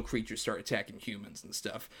fictional creatures start attacking humans and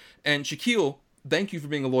stuff. And Shaquille, thank you for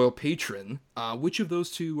being a loyal patron. Which of those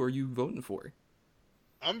two are you voting for?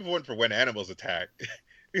 I'm voting for When Animals Attack.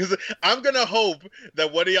 Because I'm going to hope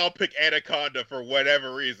that one of y'all pick Anaconda for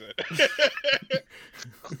whatever reason. It's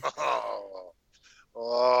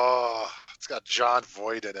got John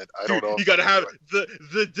Voight in it. I don't know. You got to have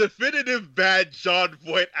the definitive bad John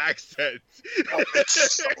Voight accent. Oh,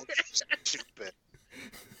 it's so stupid.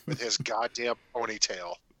 With his goddamn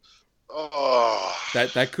ponytail. Oh.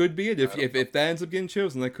 That could be it. If that ends up getting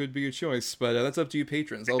chosen, that could be your choice. But that's up to you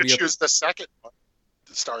patrons. You could choose the second one,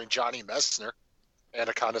 starring Johnny Messner.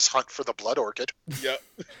 Anaconda's Hunt for the Blood Orchid. Yep.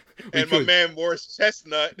 And my man Morris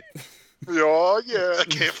Chestnut. Oh, yeah.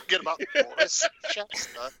 Can't forget about Morris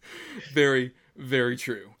Chestnut. Very, very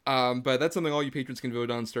true. But that's something all you patrons can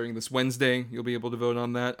vote on starting this Wednesday. You'll be able to vote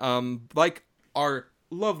on that. Like our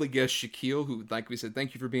lovely guest, Shaquille, who, like we said,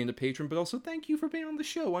 thank you for being a patron, but also thank you for being on the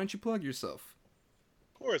show. Why don't you plug yourself?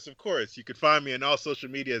 Of course. You can find me on all social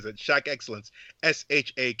medias at Shaq Excellence,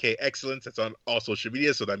 SHAK Excellence. That's on all social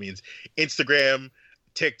media, so that means Instagram,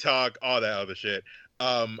 TikTok, all that other shit.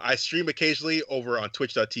 I stream occasionally over on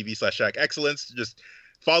twitch.tv/Shaq Excellence. Just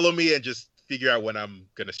follow me and just figure out when I'm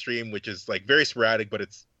gonna stream, which is like very sporadic, but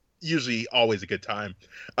it's usually always a good time.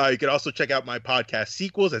 You can also check out my podcast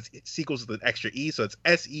Sequels. That's Sequels with an extra E, so it's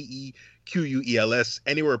SEEQUELS.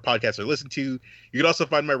 Anywhere podcasts are listened to. You can also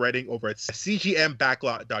find my writing over at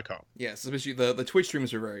cgmbacklot.com. Yes, especially the Twitch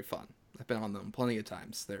streams are very fun. I've been on them plenty of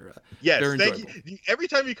times. They're they're enjoyable. Thank you. Every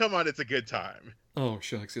time you come on, it's a good time. Oh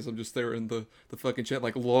shucks, yes, I'm just there in the fucking chat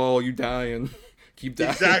like, lol, you die and keep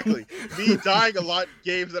dying. Exactly. Me dying a lot in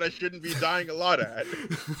games that I shouldn't be dying a lot at.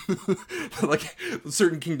 Like,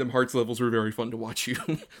 certain Kingdom Hearts levels were very fun to watch you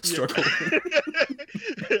struggle.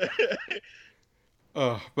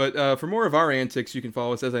 But for more of our antics, you can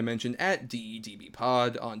follow us, as I mentioned, at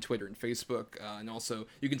DEDBpod on Twitter and Facebook. And also,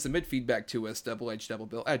 you can submit feedback to us,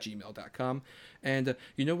 doubleedgedoublebill@gmail.com. And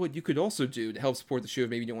you know what you could also do to help support the show if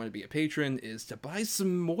maybe you don't want to be a patron, is to buy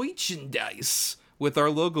some merchandise with our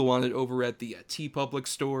logo on it over at the TeePublic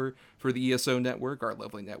store for the ESO network, our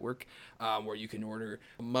lovely network, where you can order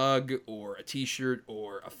a mug or a t-shirt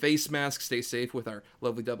or a face mask. Stay safe with our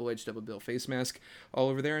lovely Double-Edged Double Bill face mask all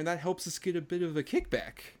over there, and that helps us get a bit of a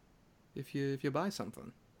kickback if you buy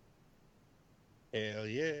something. Hell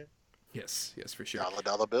yeah. Yes, for sure.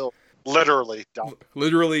 Dollar bill. Literally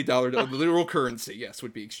dollar, literal currency, yes,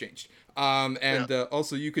 would be exchanged.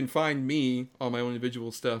 Also, you can find me on my own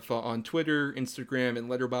individual stuff on Twitter, Instagram, and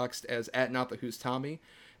Letterboxd as @NotTheWho'sTommy.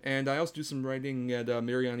 And I also do some writing at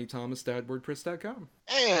marianithomas.wordpress.com.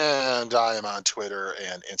 And I am on Twitter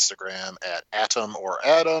and Instagram at Atom or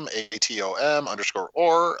Adam, ATOM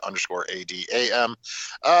 _or _ADAM.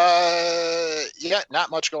 Not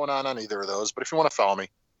much going on either of those, but if you want to follow me,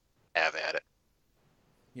 have at it.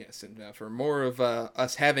 Yes, and for more of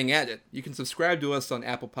us having at it, you can subscribe to us on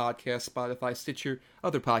Apple Podcasts, Spotify, Stitcher,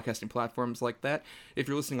 other podcasting platforms like that. If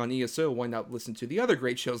you're listening on ESO, why not listen to the other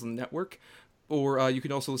great shows on the network? Or you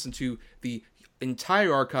can also listen to the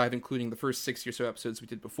entire archive, including the first 60 or so episodes we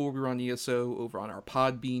did before we were on ESO, over on our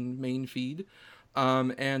Podbean main feed.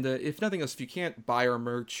 If nothing else, if you can't buy our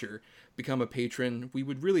merch or become a patron, we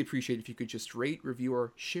would really appreciate if you could just rate, review,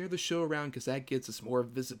 or share the show around, because that gets us more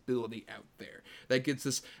visibility out there. That gets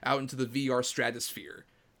us out into the VR stratosphere,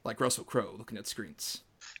 like Russell Crowe looking at screens.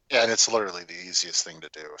 Yeah, and it's literally the easiest thing to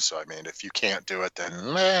do. So, I mean, if you can't do it, then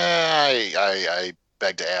I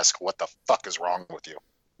beg to ask, what the fuck is wrong with you?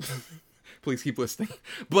 Please keep listening.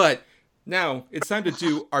 But now it's time to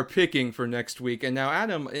do our picking for next week. And now,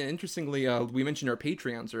 Adam, interestingly, we mentioned our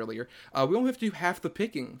Patreons earlier. We only have to do half the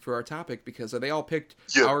picking for our topic, because they all picked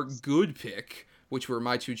our good pick, which were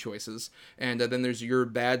my two choices. And then there's your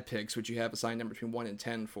bad picks, which you have assigned number between 1 and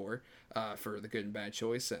 10 for the good and bad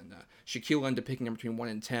choice. And Shaquille ended up picking number between 1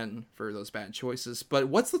 and 10 for those bad choices. But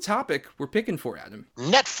what's the topic we're picking for, Adam?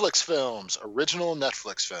 Netflix films. Original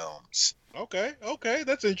Netflix films. Okay,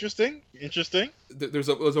 that's interesting. There's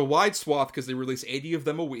a wide swath, because they release 80 of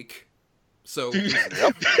them a week. So, did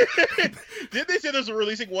they say there's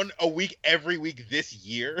releasing one a week every week this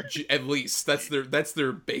year? At least that's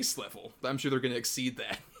their base level. I'm sure they're going to exceed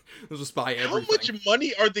that. They'll just buy everything. How much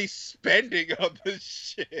money are they spending on this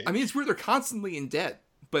shit? I mean, it's weird. They're constantly in debt,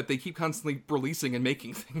 but they keep constantly releasing and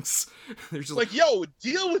making things. They're just like, yo,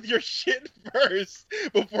 deal with your shit first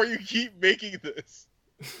before you keep making this.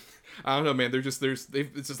 I don't know, man. It's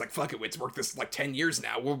just like, fuck it, it's worked this like 10 years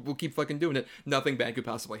now. We'll keep fucking doing it. Nothing bad could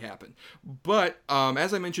possibly happen. But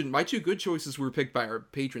as I mentioned, my two good choices were picked by our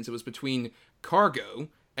patrons. It was between Cargo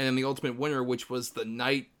and then the ultimate winner, which was The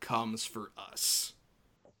Night Comes for Us.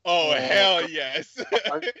 Oh, hell yes.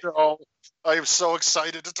 I am so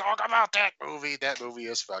excited to talk about that movie. That movie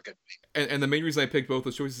is fucking... And the main reason I picked both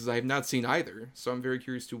those choices is I have not seen either, so I'm very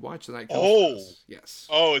curious to watch The Night Comes for Us. Yes.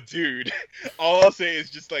 Oh, dude. All I'll say is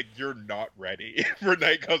just, like, you're not ready for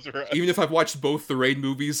Night Comes for Us. Even if I've watched both the Raid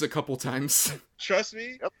movies a couple times. Trust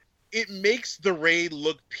me, it makes the Raid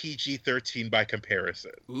look PG-13 by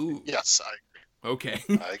comparison. Ooh. Yes, I agree. Okay.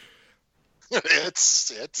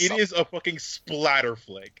 It is a fucking splatter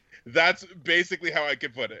flick. That's basically how I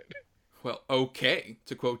could put it. Well, okay.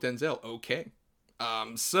 To quote Denzel, okay.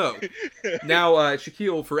 So, now,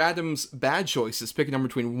 Shaquille, for Adam's bad choices, pick a number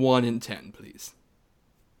between 1 and 10, please.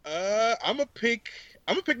 I'm gonna pick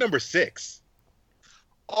number 6.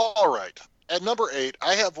 All right. At number 8,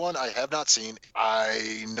 I have one I have not seen.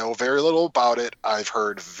 I know very little about it. I've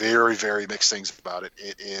heard very, very mixed things about it.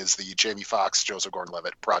 It is the Jamie Foxx, Joseph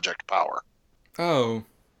Gordon-Levitt, Project Power. Oh,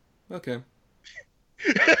 okay.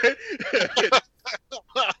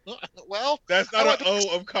 Well, that's not an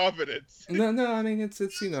O of confidence. No. I mean, it's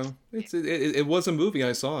it was a movie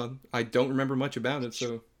I saw. I don't remember much about it,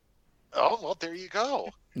 so. Oh well, there you go.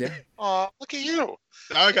 Yeah. Look at you.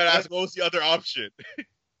 Now I gotta ask, what was the other option?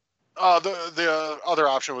 The other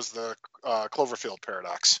option was the Cloverfield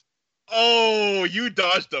Paradox. Oh, you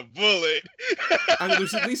dodged a bullet. I mean,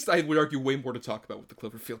 there's at least, I would argue, way more to talk about with the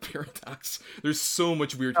Cloverfield Paradox. There's so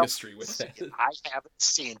much weird history with that. I haven't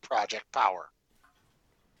seen Project Power,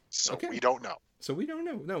 so we don't know.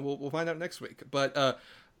 No, we'll find out next week. But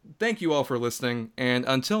thank you all for listening, and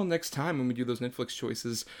until next time when we do those Netflix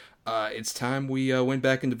choices, it's time we went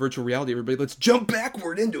back into virtual reality. Everybody, let's jump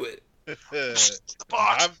backward into it. The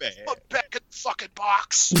box. Put back in the fucking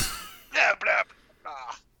box. Blah, blah,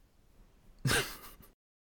 blah.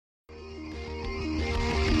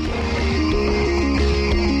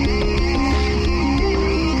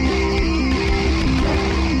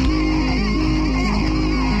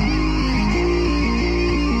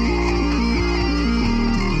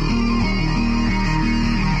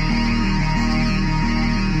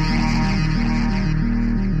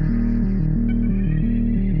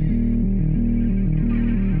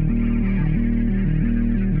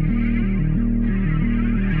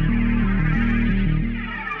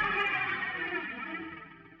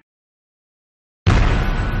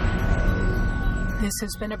 This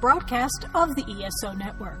has been a broadcast of the ESO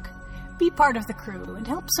Network. Be part of the crew and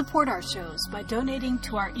help support our shows by donating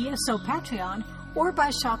to our ESO Patreon or by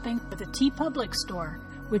shopping for the TeePublic store,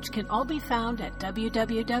 which can all be found at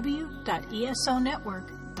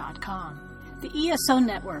www.esonetwork.com. The ESO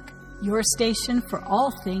Network, your station for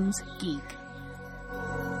all things geek.